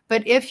saying.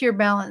 But if your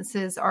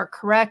balances are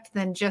correct,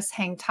 then just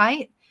hang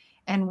tight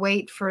and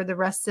wait for the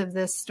rest of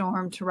this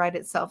storm to ride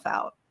itself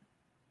out.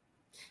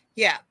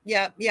 Yeah.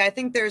 I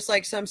think there's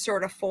like some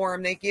sort of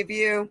form they give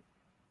you.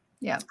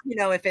 Yeah.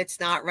 If it's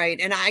not right.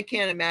 And I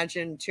can't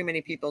imagine too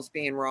many people's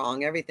being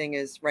wrong. Everything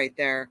is right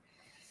there.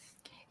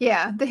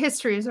 Yeah. The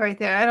history is right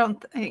there. I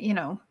don't,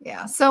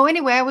 yeah. So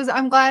anyway,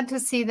 I'm glad to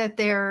see that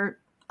they're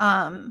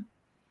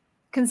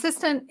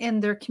consistent in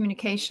their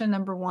communication,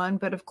 number one.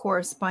 But of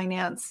course,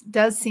 Binance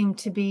does seem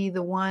to be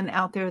the one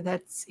out there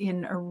that's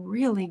in a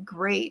really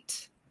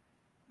great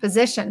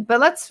position. But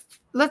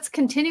let's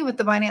continue with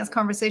the Binance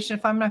conversation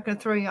if I'm not going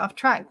to throw you off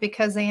track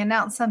because they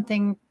announced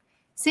something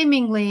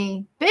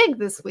seemingly big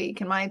this week,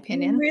 in my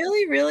opinion.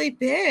 Really, really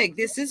big.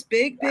 This is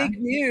big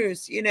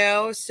news,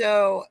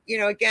 So,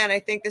 again, I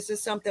think this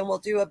is something we'll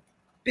do a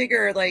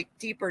bigger,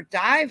 deeper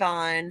dive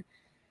on.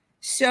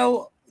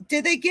 So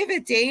did they give a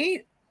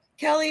date,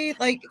 Kelly?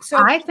 So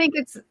I think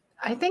it's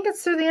I think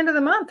it's through the end of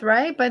the month,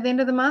 right? By the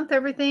end of the month,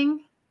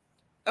 everything.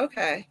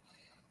 Okay.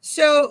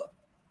 So,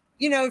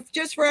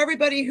 just for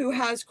everybody who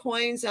has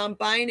coins on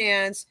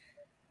Binance,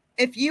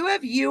 if you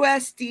have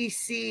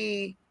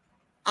USDC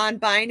on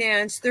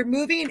Binance, they're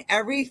moving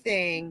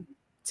everything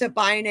to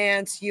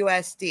Binance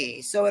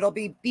USD. So it'll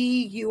be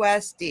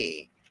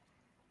BUSD.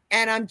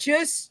 And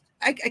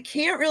I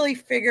can't really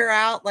figure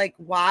out like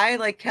why,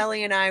 like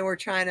Kelly and I were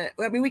trying to,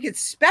 I mean, we could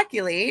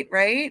speculate,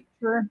 right?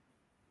 Sure.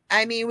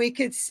 I mean, we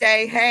could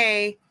say,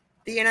 hey,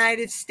 the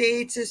United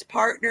States is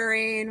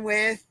partnering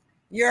with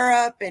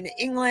Europe and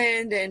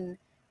England, and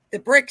the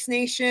BRICS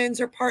nations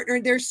are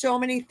partnering. There's so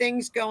many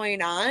things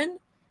going on.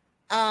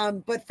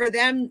 But for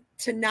them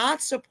to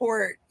not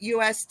support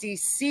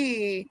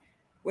USDC,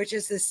 which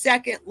is the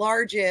second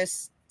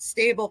largest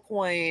stable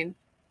coin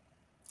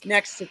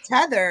next to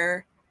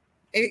Tether,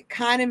 it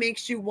kind of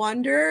makes you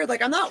wonder.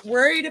 Like, I'm not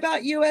worried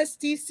about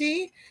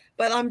USDC,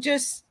 but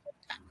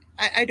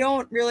I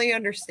don't really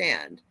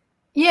understand.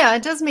 Yeah,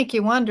 it does make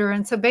you wonder.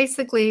 And so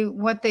basically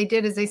what they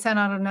did is they sent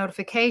out a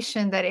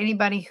notification that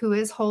anybody who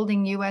is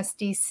holding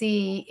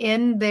USDC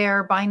in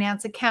their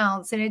Binance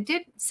accounts, and it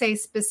did say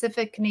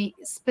specifically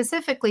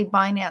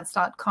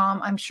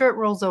Binance.com. I'm sure it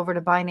rolls over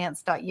to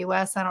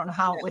Binance.us. I don't know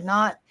how it would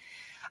not.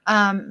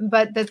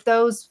 But that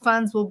those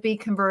funds will be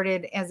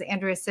converted, as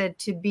Andrea said,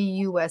 to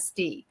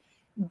BUSD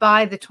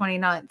by the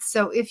 29th.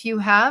 So if you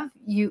have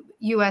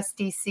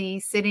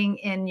USDC sitting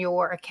in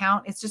your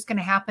account, it's just going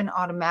to happen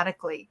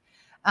automatically.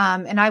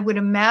 And I would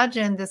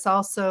imagine this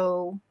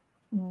also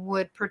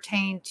would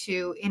pertain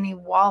to any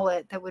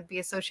wallet that would be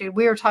associated.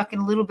 We were talking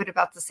a little bit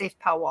about the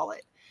SafePal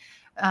wallet.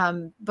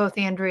 Both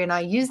Andrea and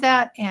I use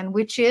that, and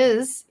which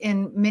is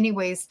in many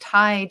ways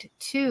tied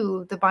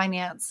to the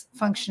Binance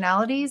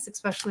functionalities,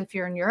 especially if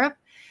you're in Europe.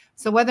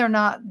 So whether or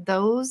not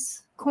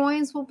those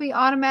coins will be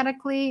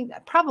automatically,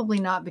 probably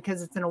not,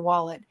 because it's in a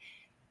wallet.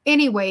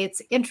 Anyway,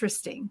 it's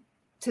interesting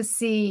to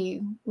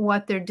see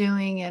what they're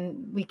doing,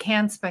 and we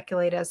can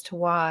speculate as to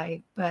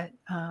why, but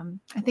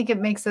I think it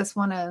makes us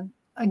want to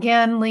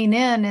again lean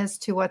in as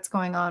to what's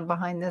going on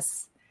behind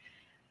this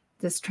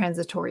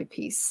transitory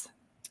piece.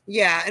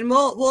 Yeah, and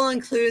we'll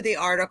include the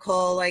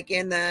article like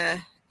in the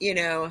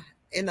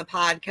in the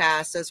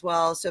podcast as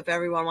well. So if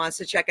everyone wants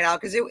to check it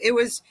out, because it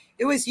was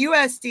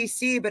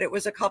USDC, but it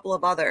was a couple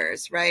of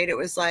others, right? It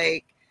was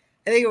like,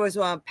 I think it was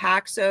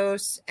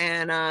Paxos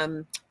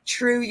and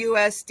True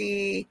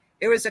USD.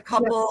 It was a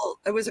couple.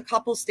 Yep. It was a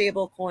couple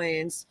stable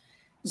coins.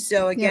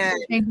 So again,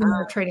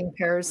 trading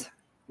pairs.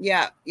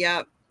 Yeah.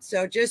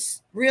 So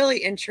just really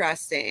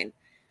interesting.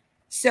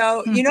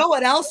 So you know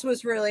what else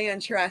was really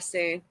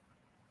interesting?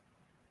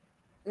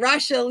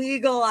 Russia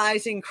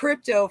legalizing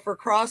crypto for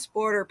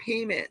cross-border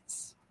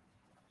payments.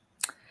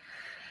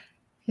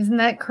 Isn't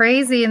that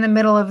crazy? In the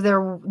middle of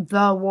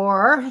the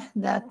war,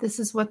 that this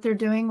is what they're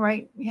doing,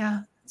 right?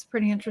 Yeah, it's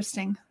pretty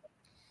interesting.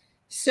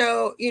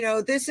 So,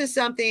 this is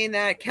something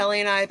that Kelly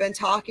and I have been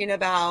talking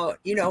about,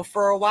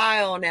 for a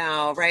while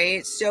now,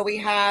 right? So we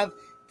have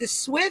the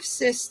SWIFT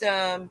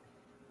system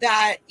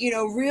that,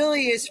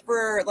 really is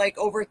for like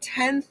over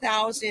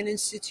 10,000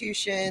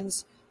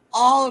 institutions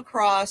all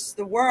across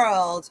the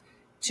world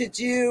to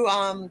do,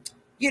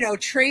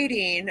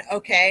 trading.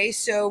 Okay.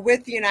 So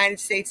with the United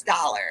States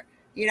dollar,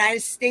 the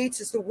United States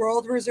is the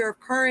world reserve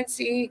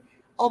currency.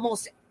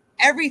 Almost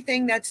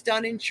everything that's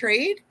done in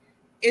trade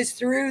is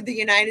through the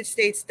United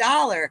States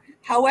dollar.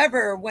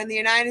 However, when the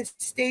United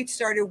States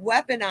started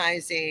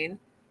weaponizing,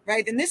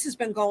 right, and this has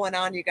been going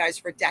on, you guys,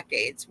 for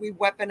decades. We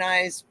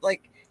weaponize,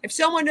 like, if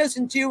someone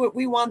doesn't do what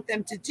we want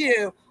them to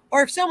do,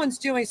 or if someone's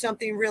doing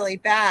something really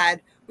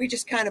bad, we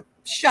just kind of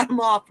shut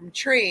them off from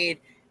trade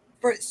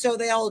so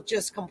they'll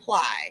just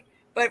comply.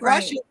 But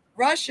right.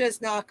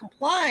 Russia's not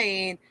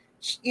complying,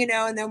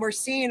 and then we're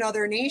seeing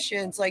other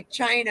nations like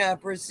China,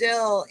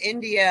 Brazil,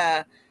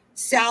 India,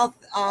 South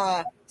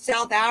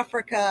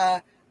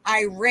Africa,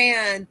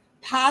 Iran,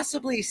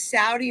 possibly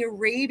Saudi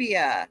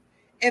Arabia.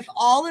 If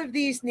all of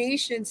these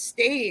nation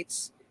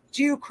states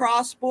do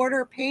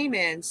cross-border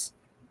payments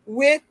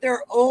with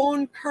their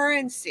own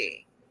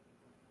currency,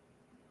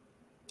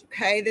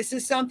 okay, this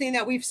is something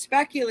that we've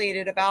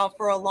speculated about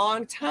for a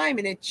long time,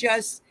 and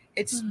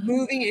it's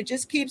moving, it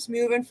just keeps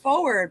moving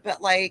forward.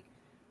 But like,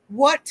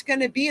 what's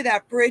going to be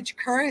that bridge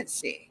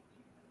currency,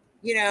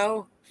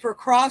 for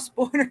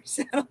cross-border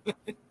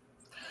settlement?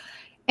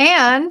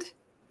 And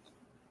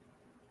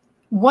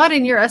what,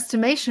 in your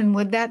estimation,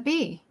 would that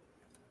be?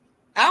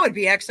 That would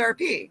be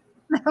XRP.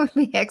 That would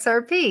be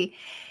XRP.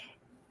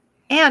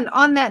 And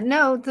on that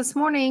note, this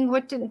morning,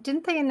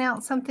 didn't they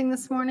announce something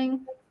this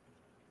morning?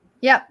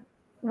 Yep.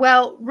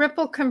 Well,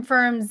 Ripple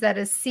confirms that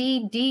a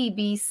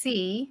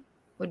CDBC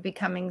would be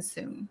coming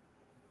soon.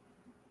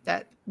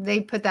 That they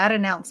put that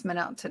announcement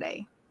out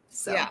today.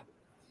 So yeah.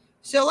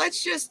 So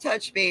let's just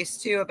touch base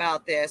too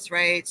about this,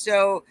 right?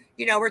 So,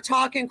 we're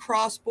talking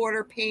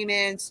cross-border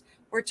payments.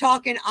 We're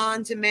talking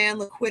on-demand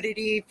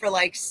liquidity for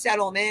like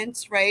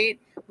settlements, right?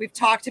 We've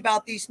talked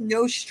about these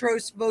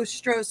Nostros,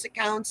 Vostros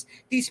accounts,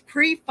 these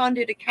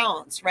pre-funded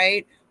accounts,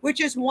 right? which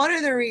is one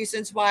of the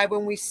reasons why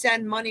when we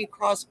send money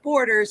cross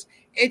borders,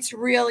 it's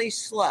really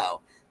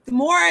slow. The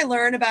more I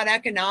learn about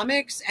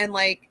economics and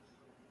like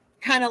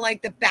kind of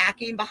like the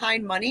backing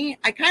behind money,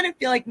 I kind of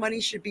feel like money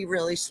should be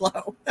really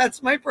slow.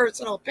 That's my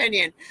personal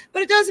opinion,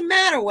 but it doesn't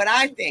matter what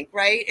I think,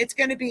 right? It's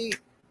going to be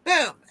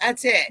boom,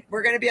 that's it.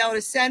 We're going to be able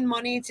to send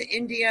money to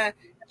India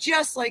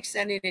just like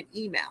sending an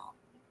email,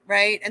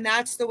 right? And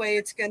that's the way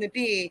it's going to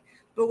be.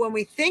 But when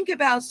we think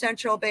about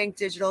central bank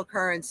digital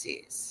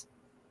currencies,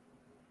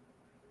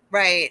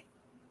 right,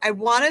 I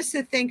want us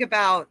to think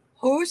about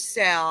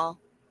wholesale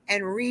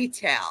and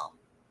retail.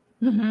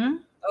 Mm-hmm.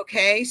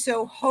 Okay,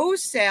 so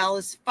wholesale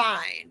is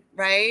fine,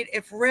 right?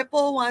 If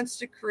Ripple wants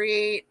to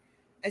create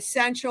a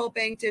central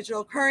bank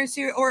digital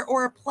currency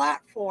or a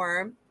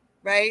platform,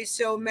 right?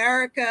 So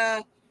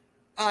America,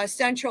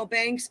 central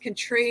banks can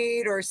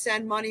trade or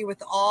send money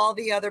with all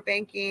the other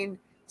banking,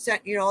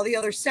 all the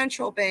other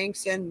central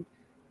banks and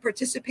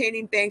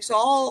participating banks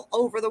all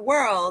over the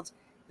world.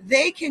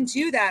 They can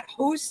do that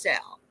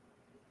wholesale.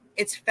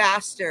 It's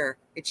faster,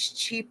 it's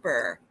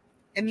cheaper,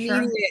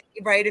 immediate,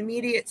 right?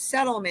 Immediate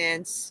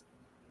settlements,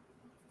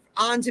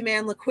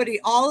 on-demand liquidity,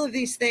 all of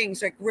these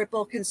things. Like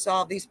Ripple can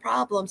solve these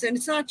problems. And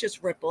it's not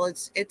just Ripple,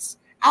 it's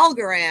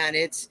Algorand,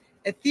 it's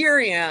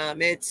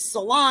Ethereum, it's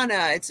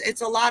Solana,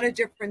 it's a lot of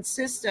different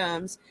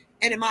systems.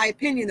 And in my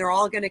opinion, they're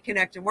all going to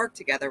connect and work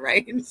together,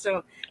 right? And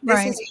so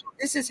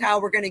this is how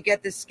we're going to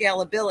get this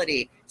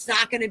scalability. It's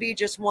not going to be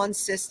just one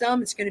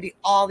system, it's going to be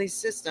all these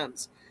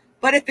systems.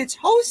 But if it's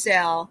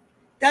wholesale,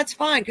 that's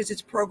fine because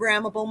it's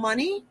programmable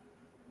money.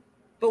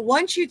 But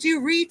once you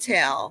do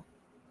retail,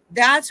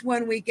 that's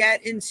when we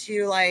get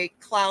into like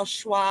Klaus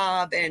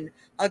Schwab and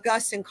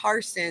Augustin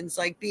Carson's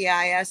like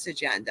BIS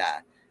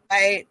agenda,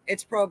 right?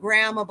 It's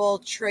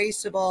programmable,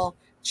 traceable,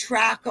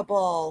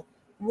 trackable.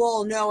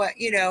 We'll know it,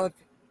 if,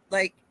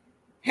 like,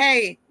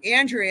 hey,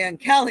 Andrea and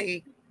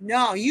Kelly,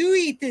 no, you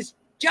eat this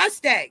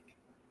just egg,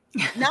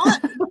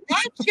 not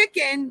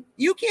chicken.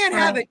 You can't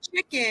have a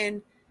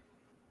chicken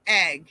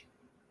egg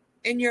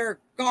in your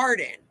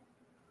garden.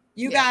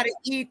 You got to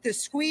eat the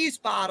squeeze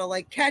bottle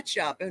like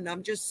ketchup, and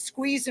I'm just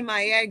squeezing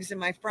my eggs in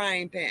my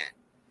frying pan.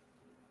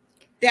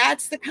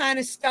 That's the kind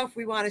of stuff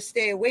we want to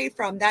stay away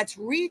from. That's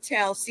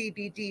retail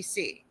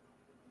CBDC.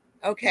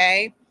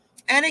 Okay.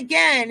 And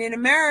again, in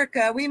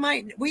America, we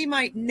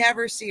might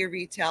never see a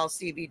retail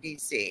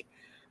CBDC.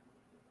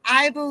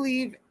 I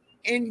believe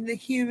in the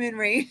human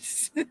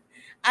race.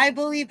 I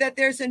believe that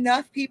there's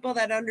enough people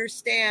that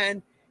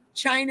understand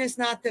China's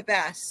not the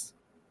best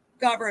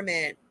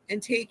government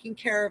and taking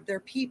care of their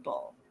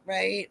people,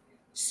 right?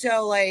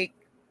 So like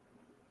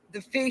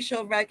the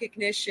facial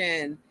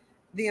recognition,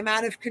 the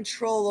amount of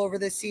control over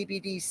the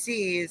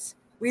CBDCs,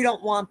 we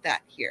don't want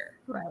that here.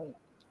 Right.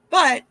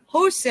 But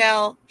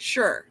wholesale,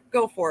 sure,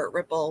 go for it,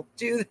 Ripple.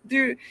 Do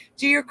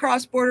your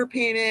cross-border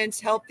payments,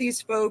 help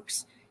these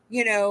folks,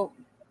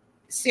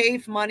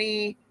 save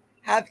money,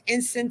 have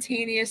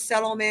instantaneous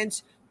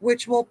settlements,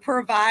 which will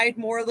provide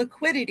more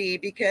liquidity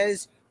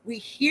because we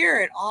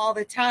hear it all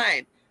the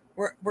time.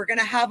 We're going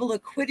to have a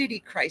liquidity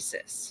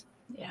crisis.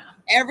 Yeah.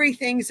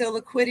 Everything's a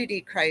liquidity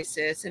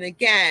crisis. And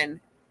again,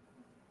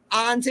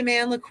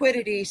 on-demand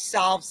liquidity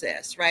solves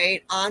this,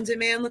 right?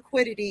 On-demand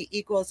liquidity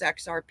equals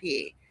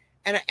XRP.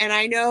 And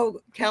I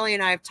know Kelly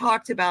and I have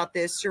talked about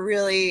this to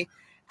really,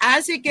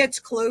 as it gets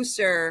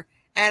closer,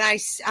 and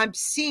I'm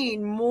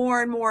seeing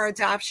more and more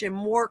adoption,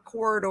 more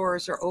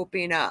corridors are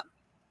opening up.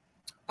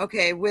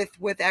 Okay, with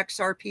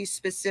XRP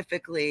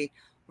specifically.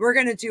 We're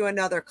going to do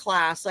another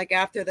class, like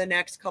after the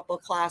next couple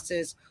of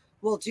classes,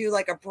 we'll do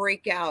like a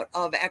breakout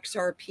of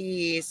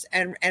XRPs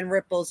and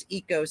Ripple's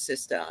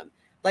ecosystem.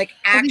 Like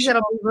I think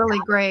that'll be really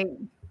great.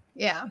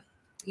 Yeah.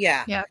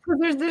 Yeah. Yeah.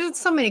 Because there's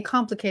so many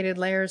complicated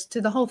layers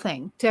to the whole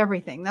thing, to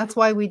everything. That's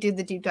why we do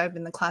the deep dive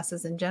in the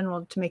classes in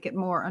general, to make it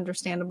more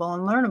understandable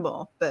and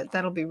learnable. But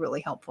that'll be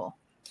really helpful.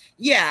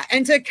 Yeah.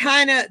 And to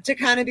kind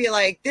of be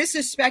like, this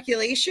is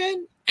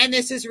speculation and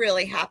this is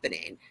really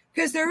happening.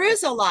 Because there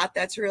is a lot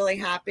that's really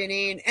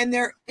happening and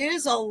there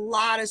is a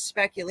lot of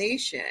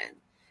speculation,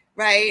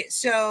 right?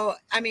 So,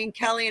 I mean,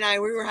 Kelly and I,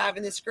 we were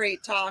having this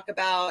great talk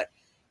about,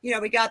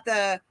 we got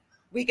the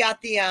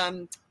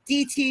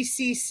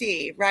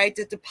DTCC, right?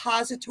 The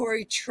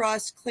Depository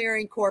Trust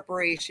Clearing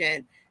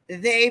Corporation.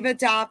 They've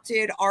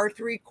adopted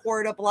R3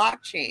 Corda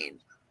blockchain.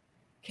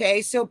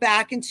 Okay, so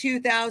back in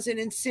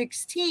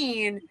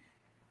 2016,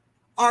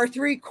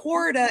 R3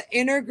 Corda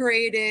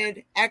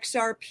integrated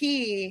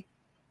XRP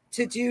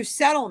to do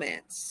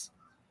settlements.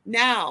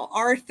 Now,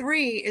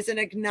 R3 is an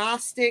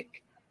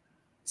agnostic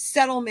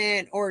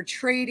settlement or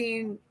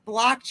trading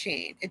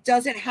blockchain. It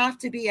doesn't have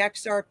to be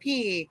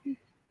XRP,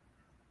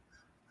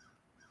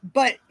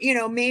 but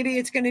maybe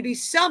it's going to be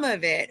some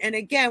of it. And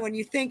again, when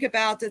you think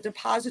about the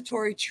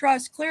Depository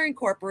Trust Clearing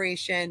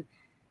Corporation,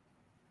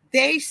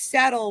 they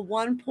settle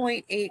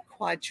 $1.8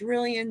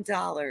 quadrillion.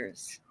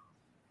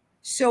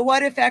 So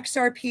what if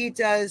XRP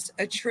does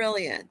 $1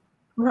 trillion?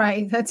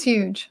 Right. That's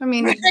huge. I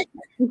mean,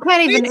 you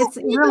can't even, it's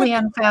really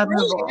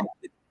unfathomable.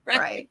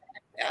 Right.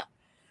 Yeah.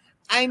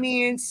 I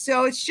mean,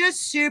 so it's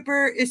just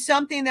it's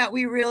something that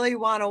we really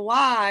want to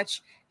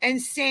watch.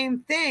 And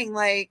same thing,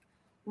 like,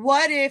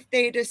 what if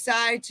they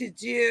decide to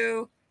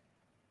do,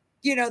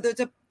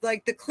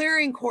 like the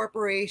clearing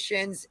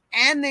corporations,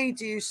 and they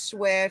do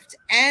SWIFT,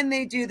 and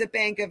they do the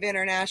Bank of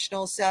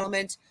International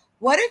Settlements?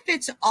 What if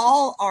it's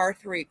all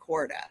R3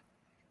 Corda?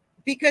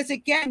 Because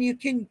again, you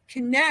can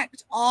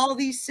connect all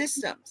these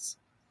systems,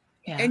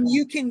 and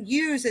you can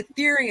use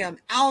Ethereum,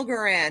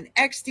 Algorand,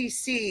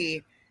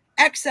 XDC,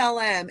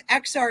 XLM,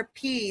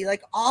 XRP,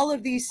 like all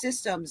of these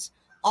systems,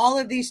 all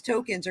of these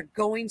tokens are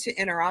going to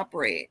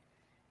interoperate.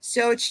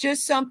 So it's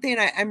just something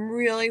I'm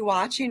really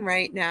watching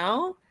right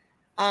now.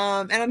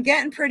 And I'm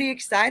getting pretty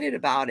excited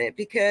about it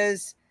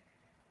because,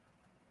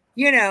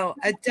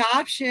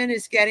 adoption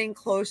is getting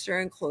closer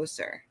and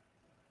closer.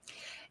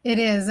 It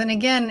is. And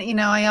again,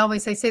 I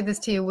say this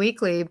to you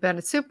weekly, but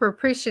it's super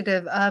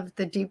appreciative of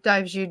the deep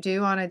dives you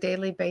do on a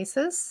daily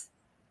basis,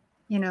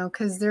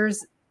 because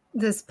there's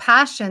this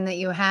passion that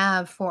you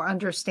have for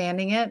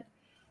understanding it,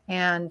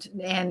 and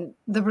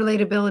the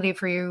relatability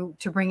for you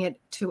to bring it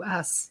to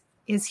us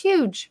is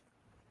huge.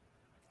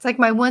 It's like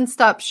my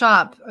one-stop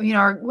shop.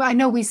 I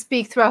know we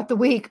speak throughout the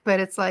week, but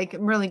it's like,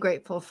 I'm really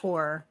grateful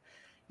for,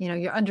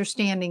 your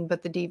understanding,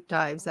 but the deep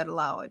dives that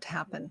allow it to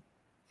happen.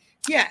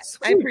 Yes,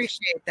 I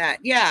appreciate that.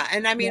 Yeah.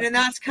 And I mean, and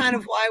that's kind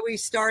of why we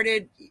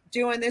started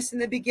doing this in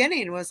the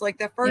beginning, was like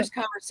the first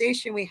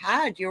conversation we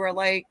had, you were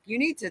like, you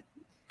need a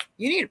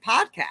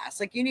podcast.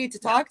 Like, you need to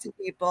talk to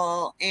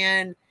people,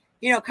 and,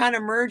 kind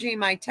of merging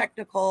my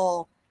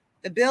technical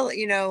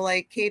ability,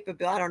 like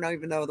capability. I don't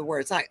even know the word.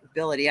 It's not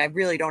ability. I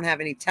really don't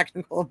have any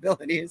technical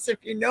abilities. If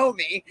you know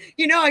me,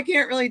 I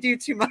can't really do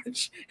too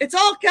much. It's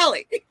all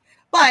Kelly.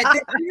 But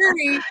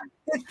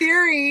the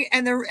theory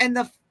and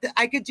the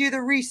I could do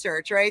the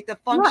research, right? The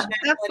functionality,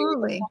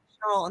 the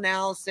functional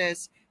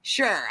analysis.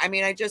 Sure. I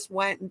mean, I just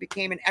went and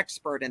became an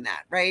expert in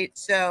that, right?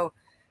 So,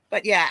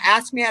 but yeah,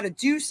 ask me how to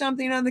do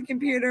something on the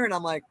computer, and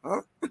I'm like,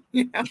 oh,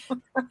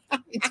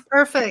 It's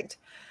perfect.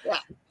 Yeah,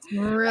 it's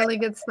really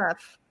good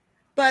stuff.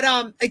 But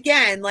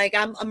again, like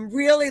I'm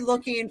really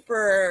looking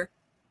for,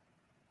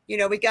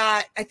 we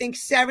got, I think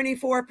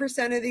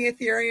 74% of the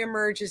Ethereum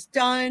merge is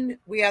done.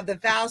 We have the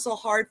Vasil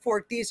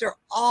HardFork. These are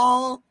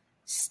all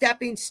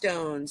stepping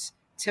stones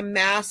to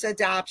mass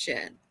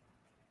adoption.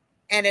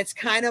 And it's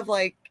kind of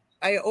like,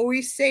 I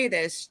always say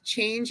this,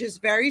 change is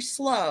very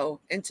slow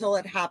until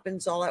it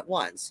happens all at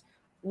once.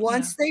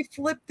 Once they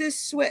flip this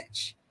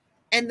switch,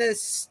 and they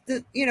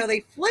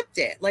flipped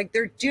it, like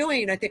they're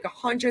doing, I think,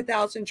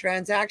 100,000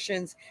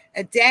 transactions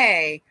a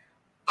day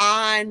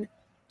on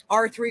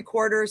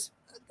R3/4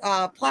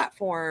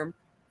 platform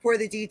for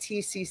the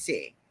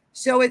DTCC.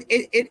 So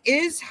it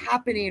is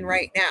happening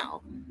right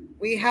now.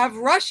 We have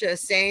Russia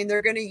saying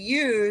they're going to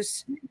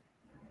use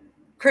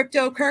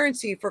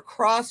cryptocurrency for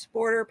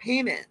cross-border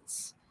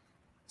payments.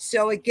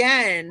 So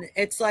again,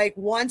 it's like,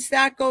 once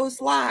that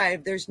goes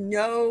live, there's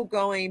no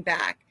going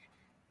back.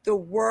 The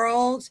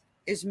world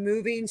is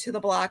moving to the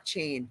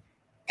blockchain.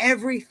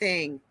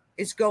 Everything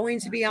is going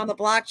to be on the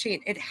blockchain.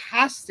 It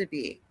has to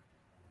be,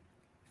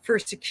 for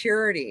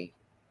security.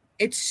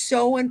 It's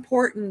so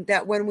important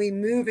that when we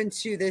move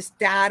into this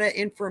data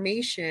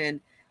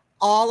information,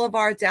 all of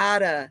our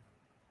data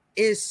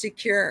is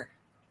secure.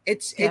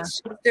 It's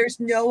there's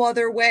no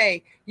other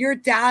way. Your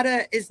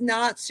data is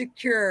not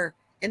secure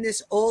in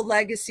this old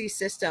legacy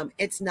system.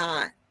 It's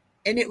not.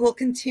 And it will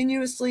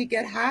continuously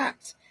get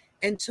hacked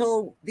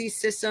until these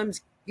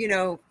systems,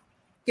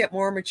 get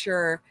more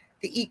mature,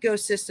 the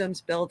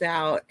ecosystems build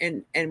out,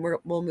 and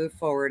we'll move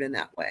forward in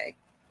that way.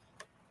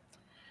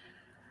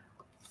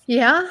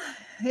 Yeah,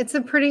 it's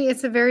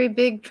a very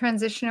big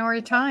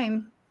transitionary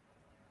time.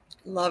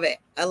 Love it.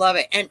 I love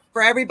it. And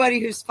for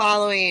everybody who's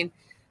following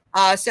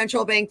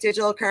central bank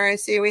digital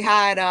currency, we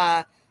had,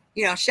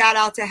 shout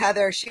out to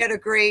Heather. She had a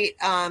great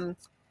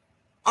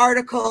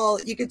article.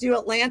 You could do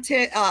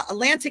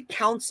Atlantic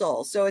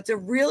Council. So it's a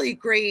really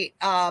great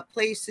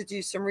place to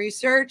do some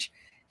research.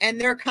 And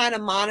they're kind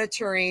of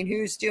monitoring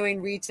who's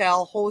doing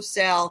retail,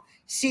 wholesale,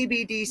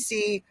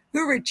 CBDC,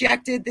 who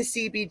rejected the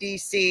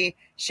CBDC.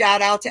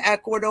 Shout out to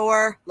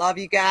Ecuador. Love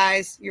you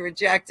guys. You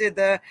rejected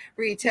the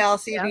retail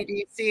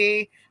CBDC.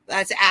 Yep.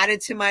 That's added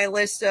to my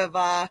list of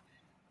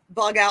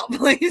bug out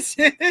places.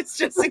 It's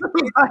just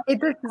right.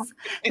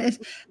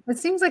 It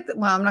seems like,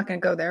 well, I'm not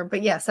going to go there,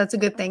 but yes, that's a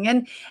good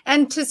thing.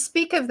 And to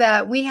speak of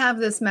that, we have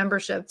this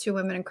membership to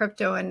Women in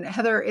Crypto, and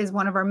Heather is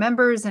one of our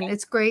members, and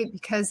it's great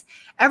because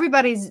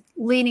everybody's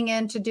leaning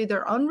in to do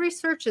their own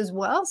research as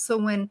well. So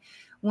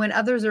when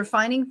others are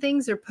finding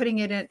things, they're putting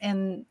it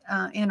in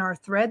our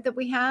thread that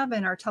we have,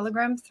 in our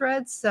Telegram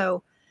thread.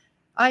 So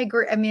I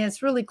agree. I mean,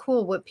 it's really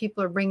cool what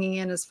people are bringing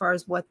in as far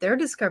as what they're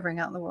discovering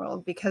out in the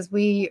world, because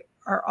we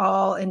are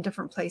all in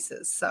different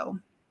places. So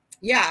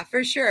yeah,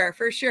 for sure.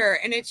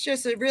 And it's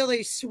just a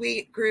really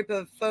sweet group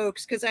of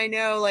folks, because I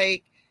know,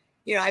 like,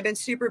 I've been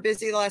super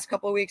busy the last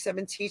couple of weeks. I've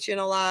been teaching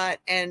a lot,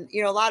 and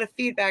a lot of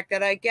feedback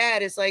that I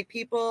get is like,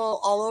 people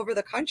all over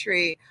the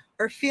country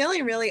are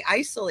feeling really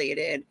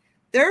isolated.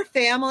 Their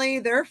family,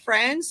 their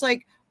friends,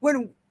 like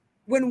when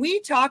when we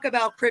talk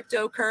about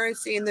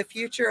cryptocurrency and the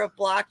future of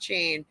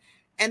blockchain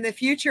and the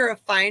future of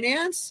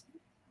finance,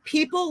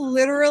 people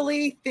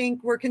literally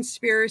think we're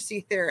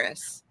conspiracy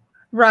theorists.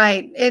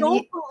 Right.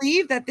 Don't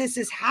believe that this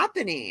is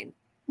happening.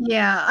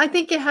 Yeah, I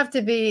think you have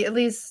to be, at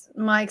least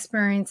my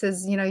experience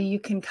is, you know, you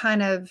can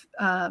kind of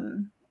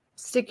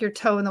stick your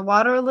toe in the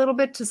water a little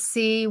bit to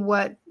see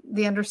what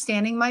the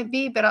understanding might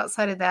be. But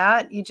outside of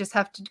that, you just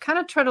have to kind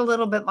of tread a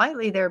little bit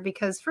lightly there,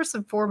 because first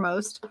and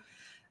foremost,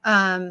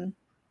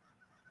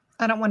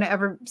 I don't want to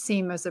ever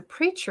seem as a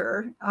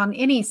preacher on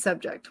any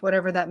subject,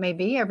 whatever that may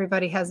be.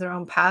 Everybody has their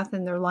own path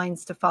and their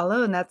lines to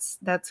follow, and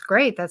that's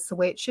great. That's the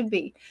way it should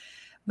be.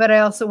 But I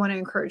also want to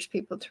encourage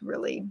people to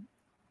really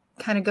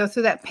kind of go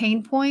through that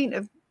pain point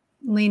of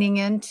leaning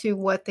into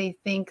what they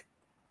think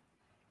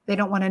they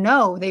don't want to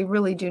know. They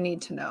really do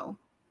need to know.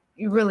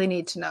 You really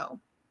need to know.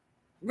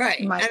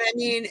 Right. And I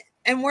mean,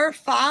 and we're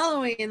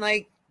following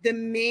like the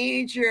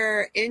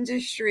major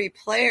industry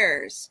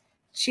players,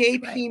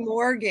 JP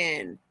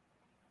Morgan,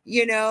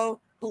 you know,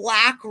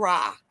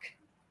 BlackRock.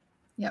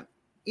 Yep.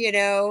 You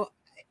know,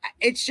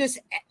 it's just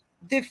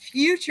the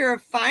future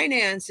of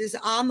finance is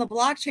on the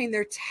blockchain.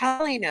 They're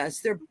telling us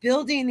they're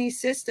building these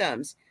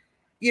systems.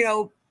 You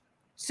know,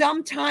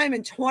 sometime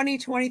in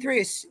 2023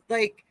 is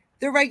like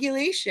the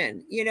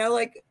regulation, you know,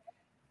 like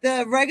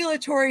the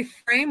regulatory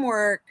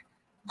framework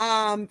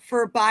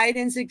for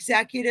Biden's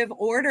executive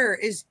order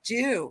is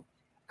due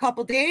a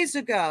couple days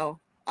ago.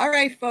 All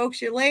right,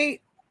 folks, you're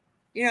late.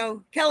 You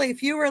know, Kelly,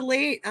 if you were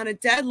late on a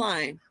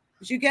deadline,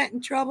 did you get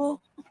in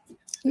trouble?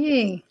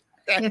 You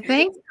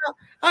think?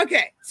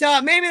 Okay,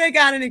 so maybe they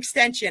got an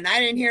extension. I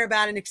didn't hear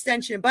about an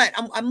extension, but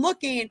I'm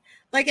looking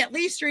like at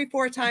least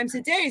 3-4 times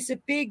a day. It's a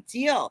big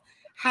deal.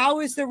 How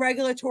is the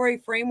regulatory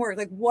framework?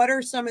 Like, what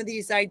are some of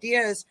these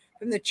ideas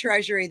from the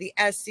Treasury, the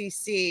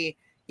SEC,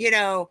 you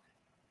know,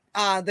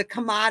 the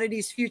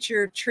Commodities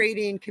Future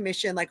Trading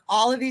Commission? Like,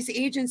 all of these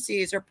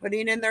agencies are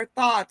putting in their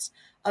thoughts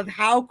of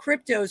how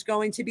crypto is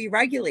going to be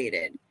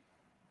regulated,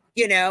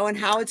 you know, and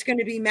how it's going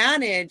to be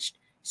managed.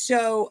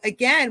 So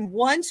again,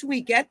 once we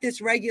get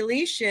this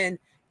regulation,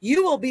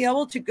 you will be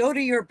able to go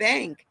to your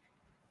bank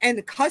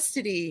and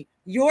custody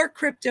your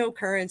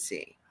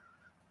cryptocurrency.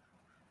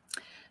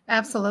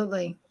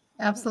 Absolutely.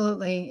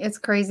 Absolutely. It's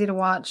crazy to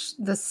watch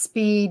the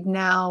speed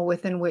now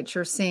within which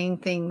you're seeing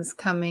things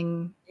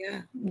coming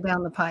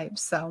down the pipe.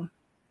 So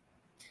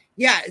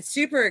yeah, it's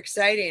super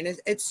exciting.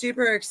 It's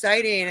super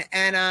exciting.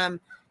 And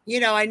you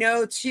know, I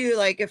know too,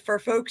 like if for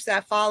folks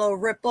that follow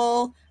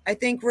Ripple, I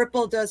think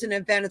Ripple does an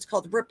event. It's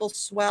called Ripple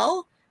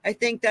Swell. I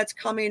think that's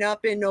coming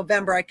up in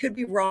November. I could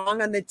be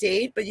wrong on the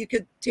date, but you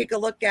could take a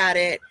look at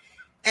it.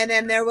 And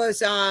then there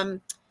was, I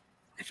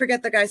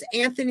forget the guy's,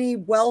 Anthony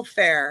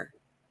Welfare.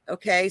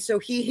 Okay, so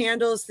he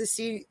handles the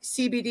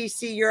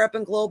CBDC Europe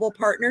and global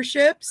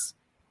partnerships.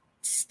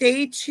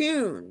 Stay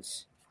tuned.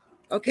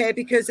 Okay,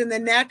 because in the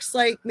next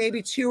like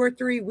maybe 2 or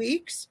 3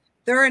 weeks,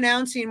 they're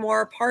announcing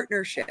more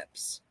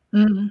partnerships.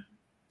 mm-hmm.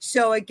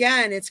 So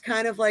again, it's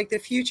kind of like the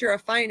future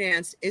of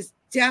finance is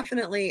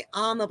definitely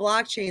on the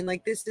blockchain.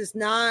 Like, this is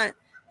not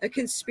a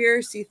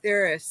conspiracy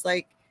theorist.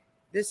 Like,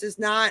 this is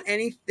not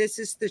any, this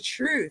is the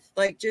truth.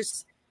 Like,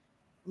 just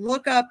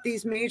look up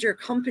these major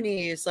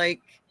companies.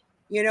 Like,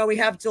 you know, we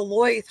have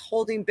Deloitte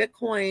holding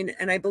Bitcoin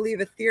and I believe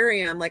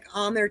Ethereum like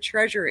on their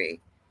treasury.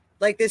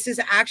 Like, this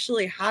is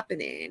actually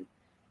happening.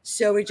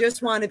 So we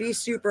just want to be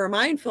super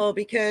mindful,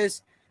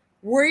 because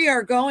we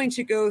are going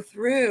to go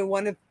through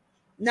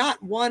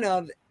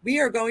we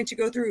are going to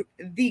go through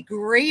the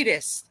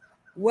greatest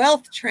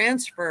wealth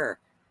transfer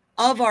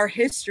of our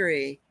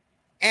history.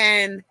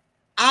 And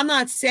I'm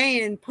not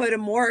saying put a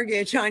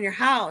mortgage on your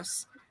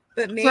house,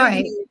 but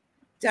maybe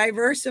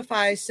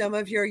diversify some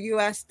of your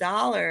US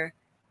dollar,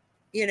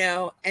 you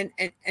know, and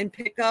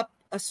pick up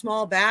a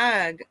small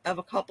bag of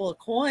a couple of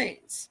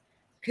coins,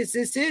 because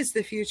this is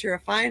the future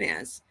of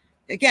finance.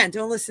 Again,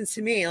 don't listen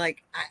to me.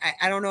 Like,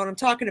 I don't know what I'm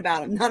talking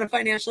about. I'm not a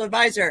financial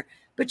advisor,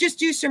 but just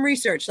do some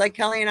research. Like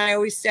Kelly and I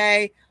always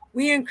say,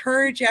 we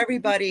encourage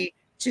everybody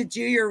to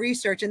do your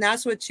research. And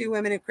that's what Two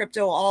Women in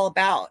Crypto all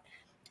about.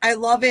 I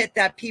love it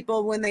that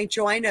people, when they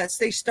join us,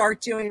 they start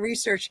doing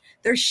research.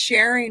 They're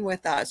sharing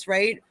with us,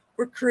 right?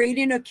 We're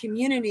creating a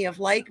community of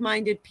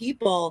like-minded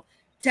people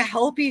to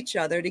help each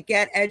other, to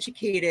get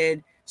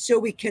educated, so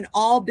we can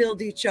all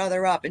build each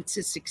other up and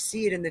to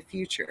succeed in the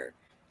future.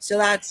 So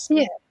that's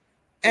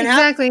and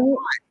exactly.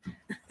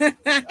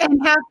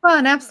 And have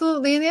fun.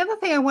 Absolutely. And the other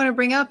thing I want to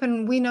bring up,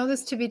 and we know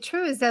this to be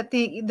true, is that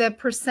the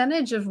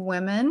percentage of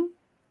women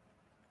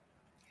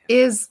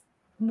is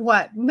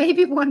what,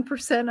 maybe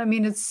 1%. I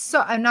mean, it's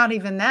so, I'm not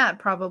even that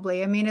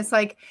probably. I mean, it's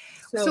like,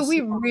 so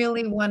we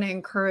really want to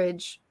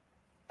encourage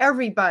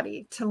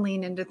everybody to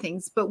lean into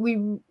things, but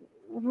we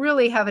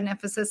really have an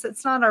emphasis.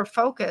 It's not our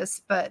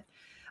focus, but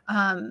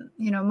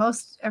you know,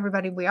 most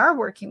everybody we are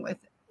working with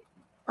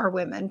are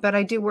women, but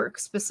I do work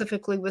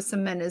specifically with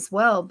some men as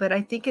well. But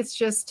I think it's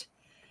just,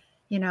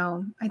 you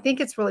know, I think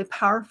it's really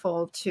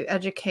powerful to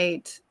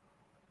educate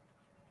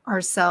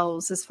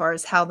ourselves as far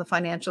as how the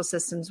financial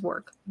systems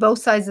work, both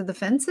sides of the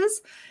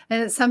fences.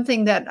 And it's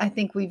something that I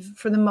think we've,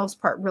 for the most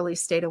part, really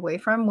stayed away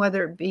from,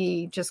 whether it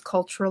be just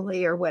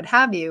culturally or what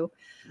have you.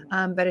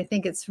 But I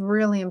think it's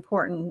really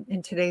important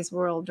in today's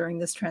world during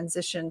this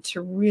transition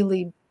to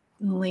really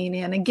lean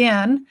in.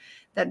 Again,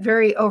 that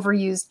very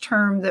overused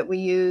term that we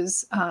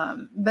use,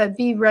 but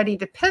be ready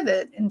to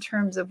pivot in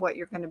terms of what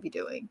you're going to be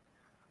doing.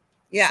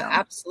 Yeah, so.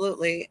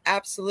 Absolutely.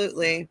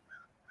 Absolutely.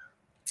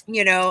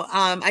 You know,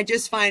 I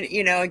just find,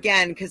 you know,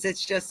 again, because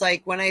it's just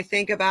like when I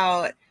think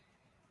about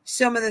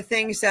some of the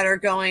things that are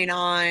going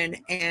on,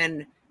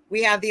 and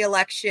we have the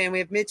election, we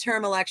have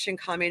midterm election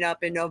coming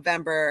up in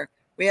November.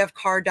 We have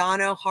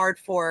Cardano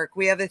HardFork.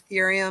 We have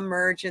Ethereum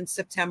merge in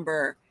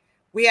September.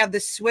 We have the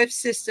SWIFT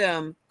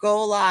system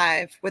go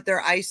live with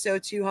their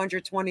ISO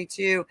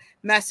 222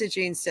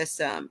 messaging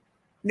system.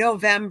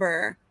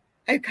 November.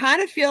 I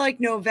kind of feel like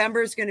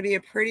November is going to be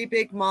a pretty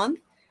big month.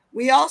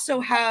 We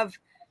also have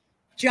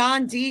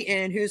John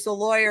Deaton, who's the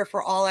lawyer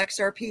for all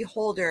XRP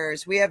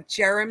holders. We have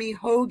Jeremy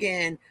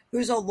Hogan,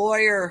 who's a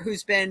lawyer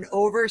who's been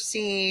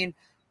overseeing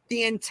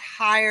the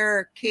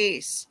entire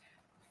case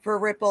for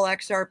Ripple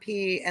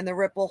XRP and the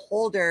Ripple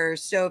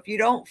holders. So if you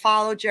don't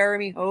follow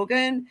Jeremy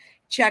Hogan,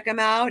 check him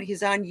out.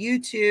 He's on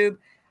YouTube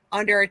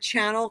under a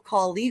channel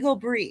called Legal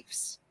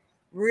Briefs.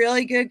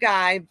 Really good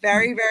guy,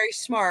 very, very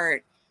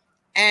smart.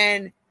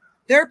 And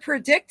they're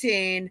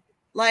predicting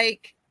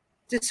like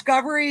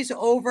discoveries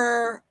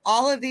over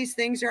all of these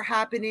things are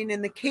happening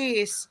in the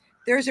case.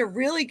 There's a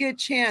really good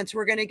chance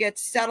we're going to get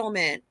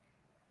settlement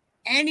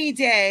any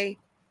day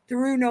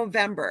through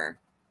November.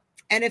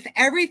 And if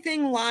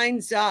everything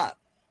lines up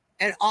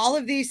and all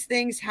of these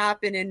things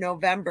happen in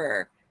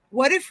November,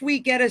 what if we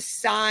get a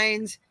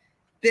signed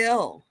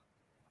bill?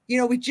 You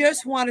know, we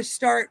just want to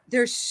start.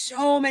 There's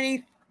so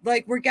many,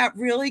 like, we got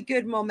really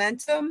good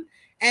momentum.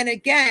 And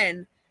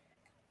again,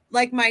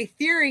 like my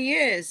theory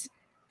is,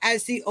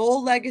 as the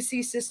old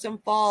legacy system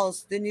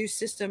falls, the new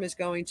system is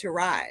going to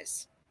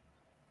rise.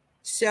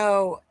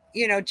 So,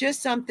 you know,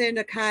 just something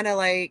to kind of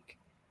like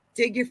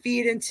dig your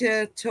feet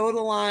into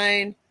Total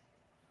Line,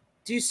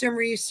 do some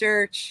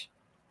research,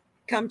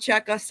 come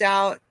check us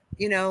out,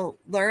 you know,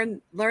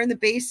 learn the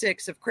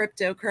basics of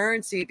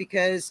cryptocurrency,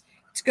 because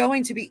it's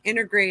going to be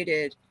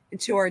integrated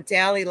into our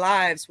daily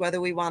lives,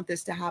 whether we want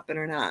this to happen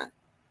or not.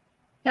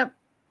 Yep.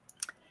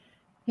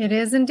 It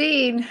is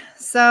indeed.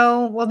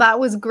 So, well, that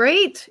was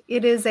great.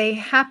 It is a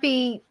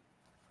happy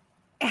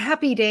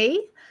day.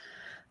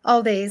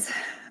 All days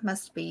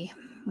must be.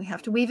 We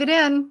have to weave it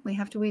in. We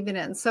have to weave it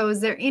in. So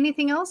is there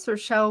anything else, or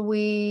are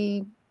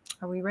we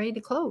ready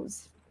to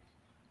close?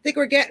 I think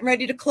we're getting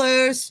ready to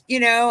close. You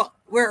know,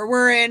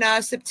 we're in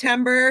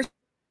September.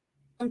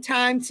 Some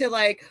time to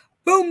like,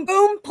 boom,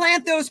 boom,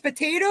 plant those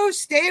potatoes.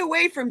 Stay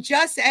away from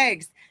just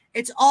eggs.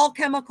 It's all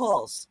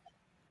chemicals.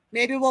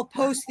 Maybe we'll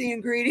post the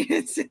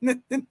ingredients in the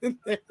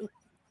thing.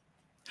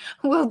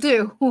 We'll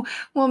do.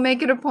 We'll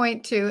make it a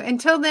point to.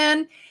 Until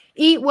then,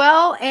 eat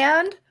well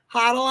and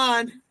hodl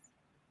on.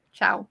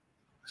 Ciao.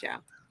 Ciao.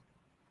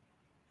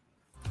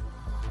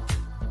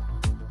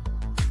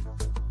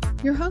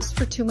 Your hosts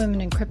for Two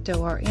Women in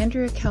Crypto are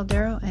Andrea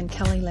Caldero and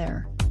Kelly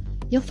Lair.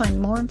 You'll find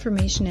more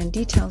information and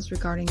details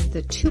regarding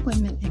the Two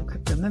Women in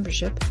Crypto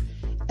membership,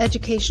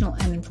 educational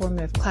and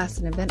informative class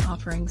and event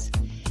offerings,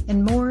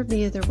 and more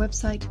via their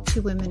website,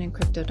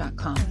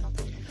 twowomenencrypto.com.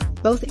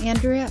 Both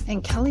Andrea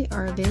and Kelly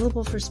are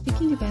available for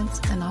speaking events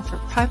and offer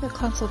private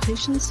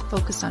consultations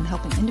focused on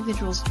helping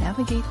individuals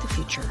navigate the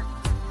future.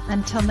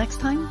 Until next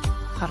time,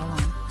 hodl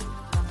on.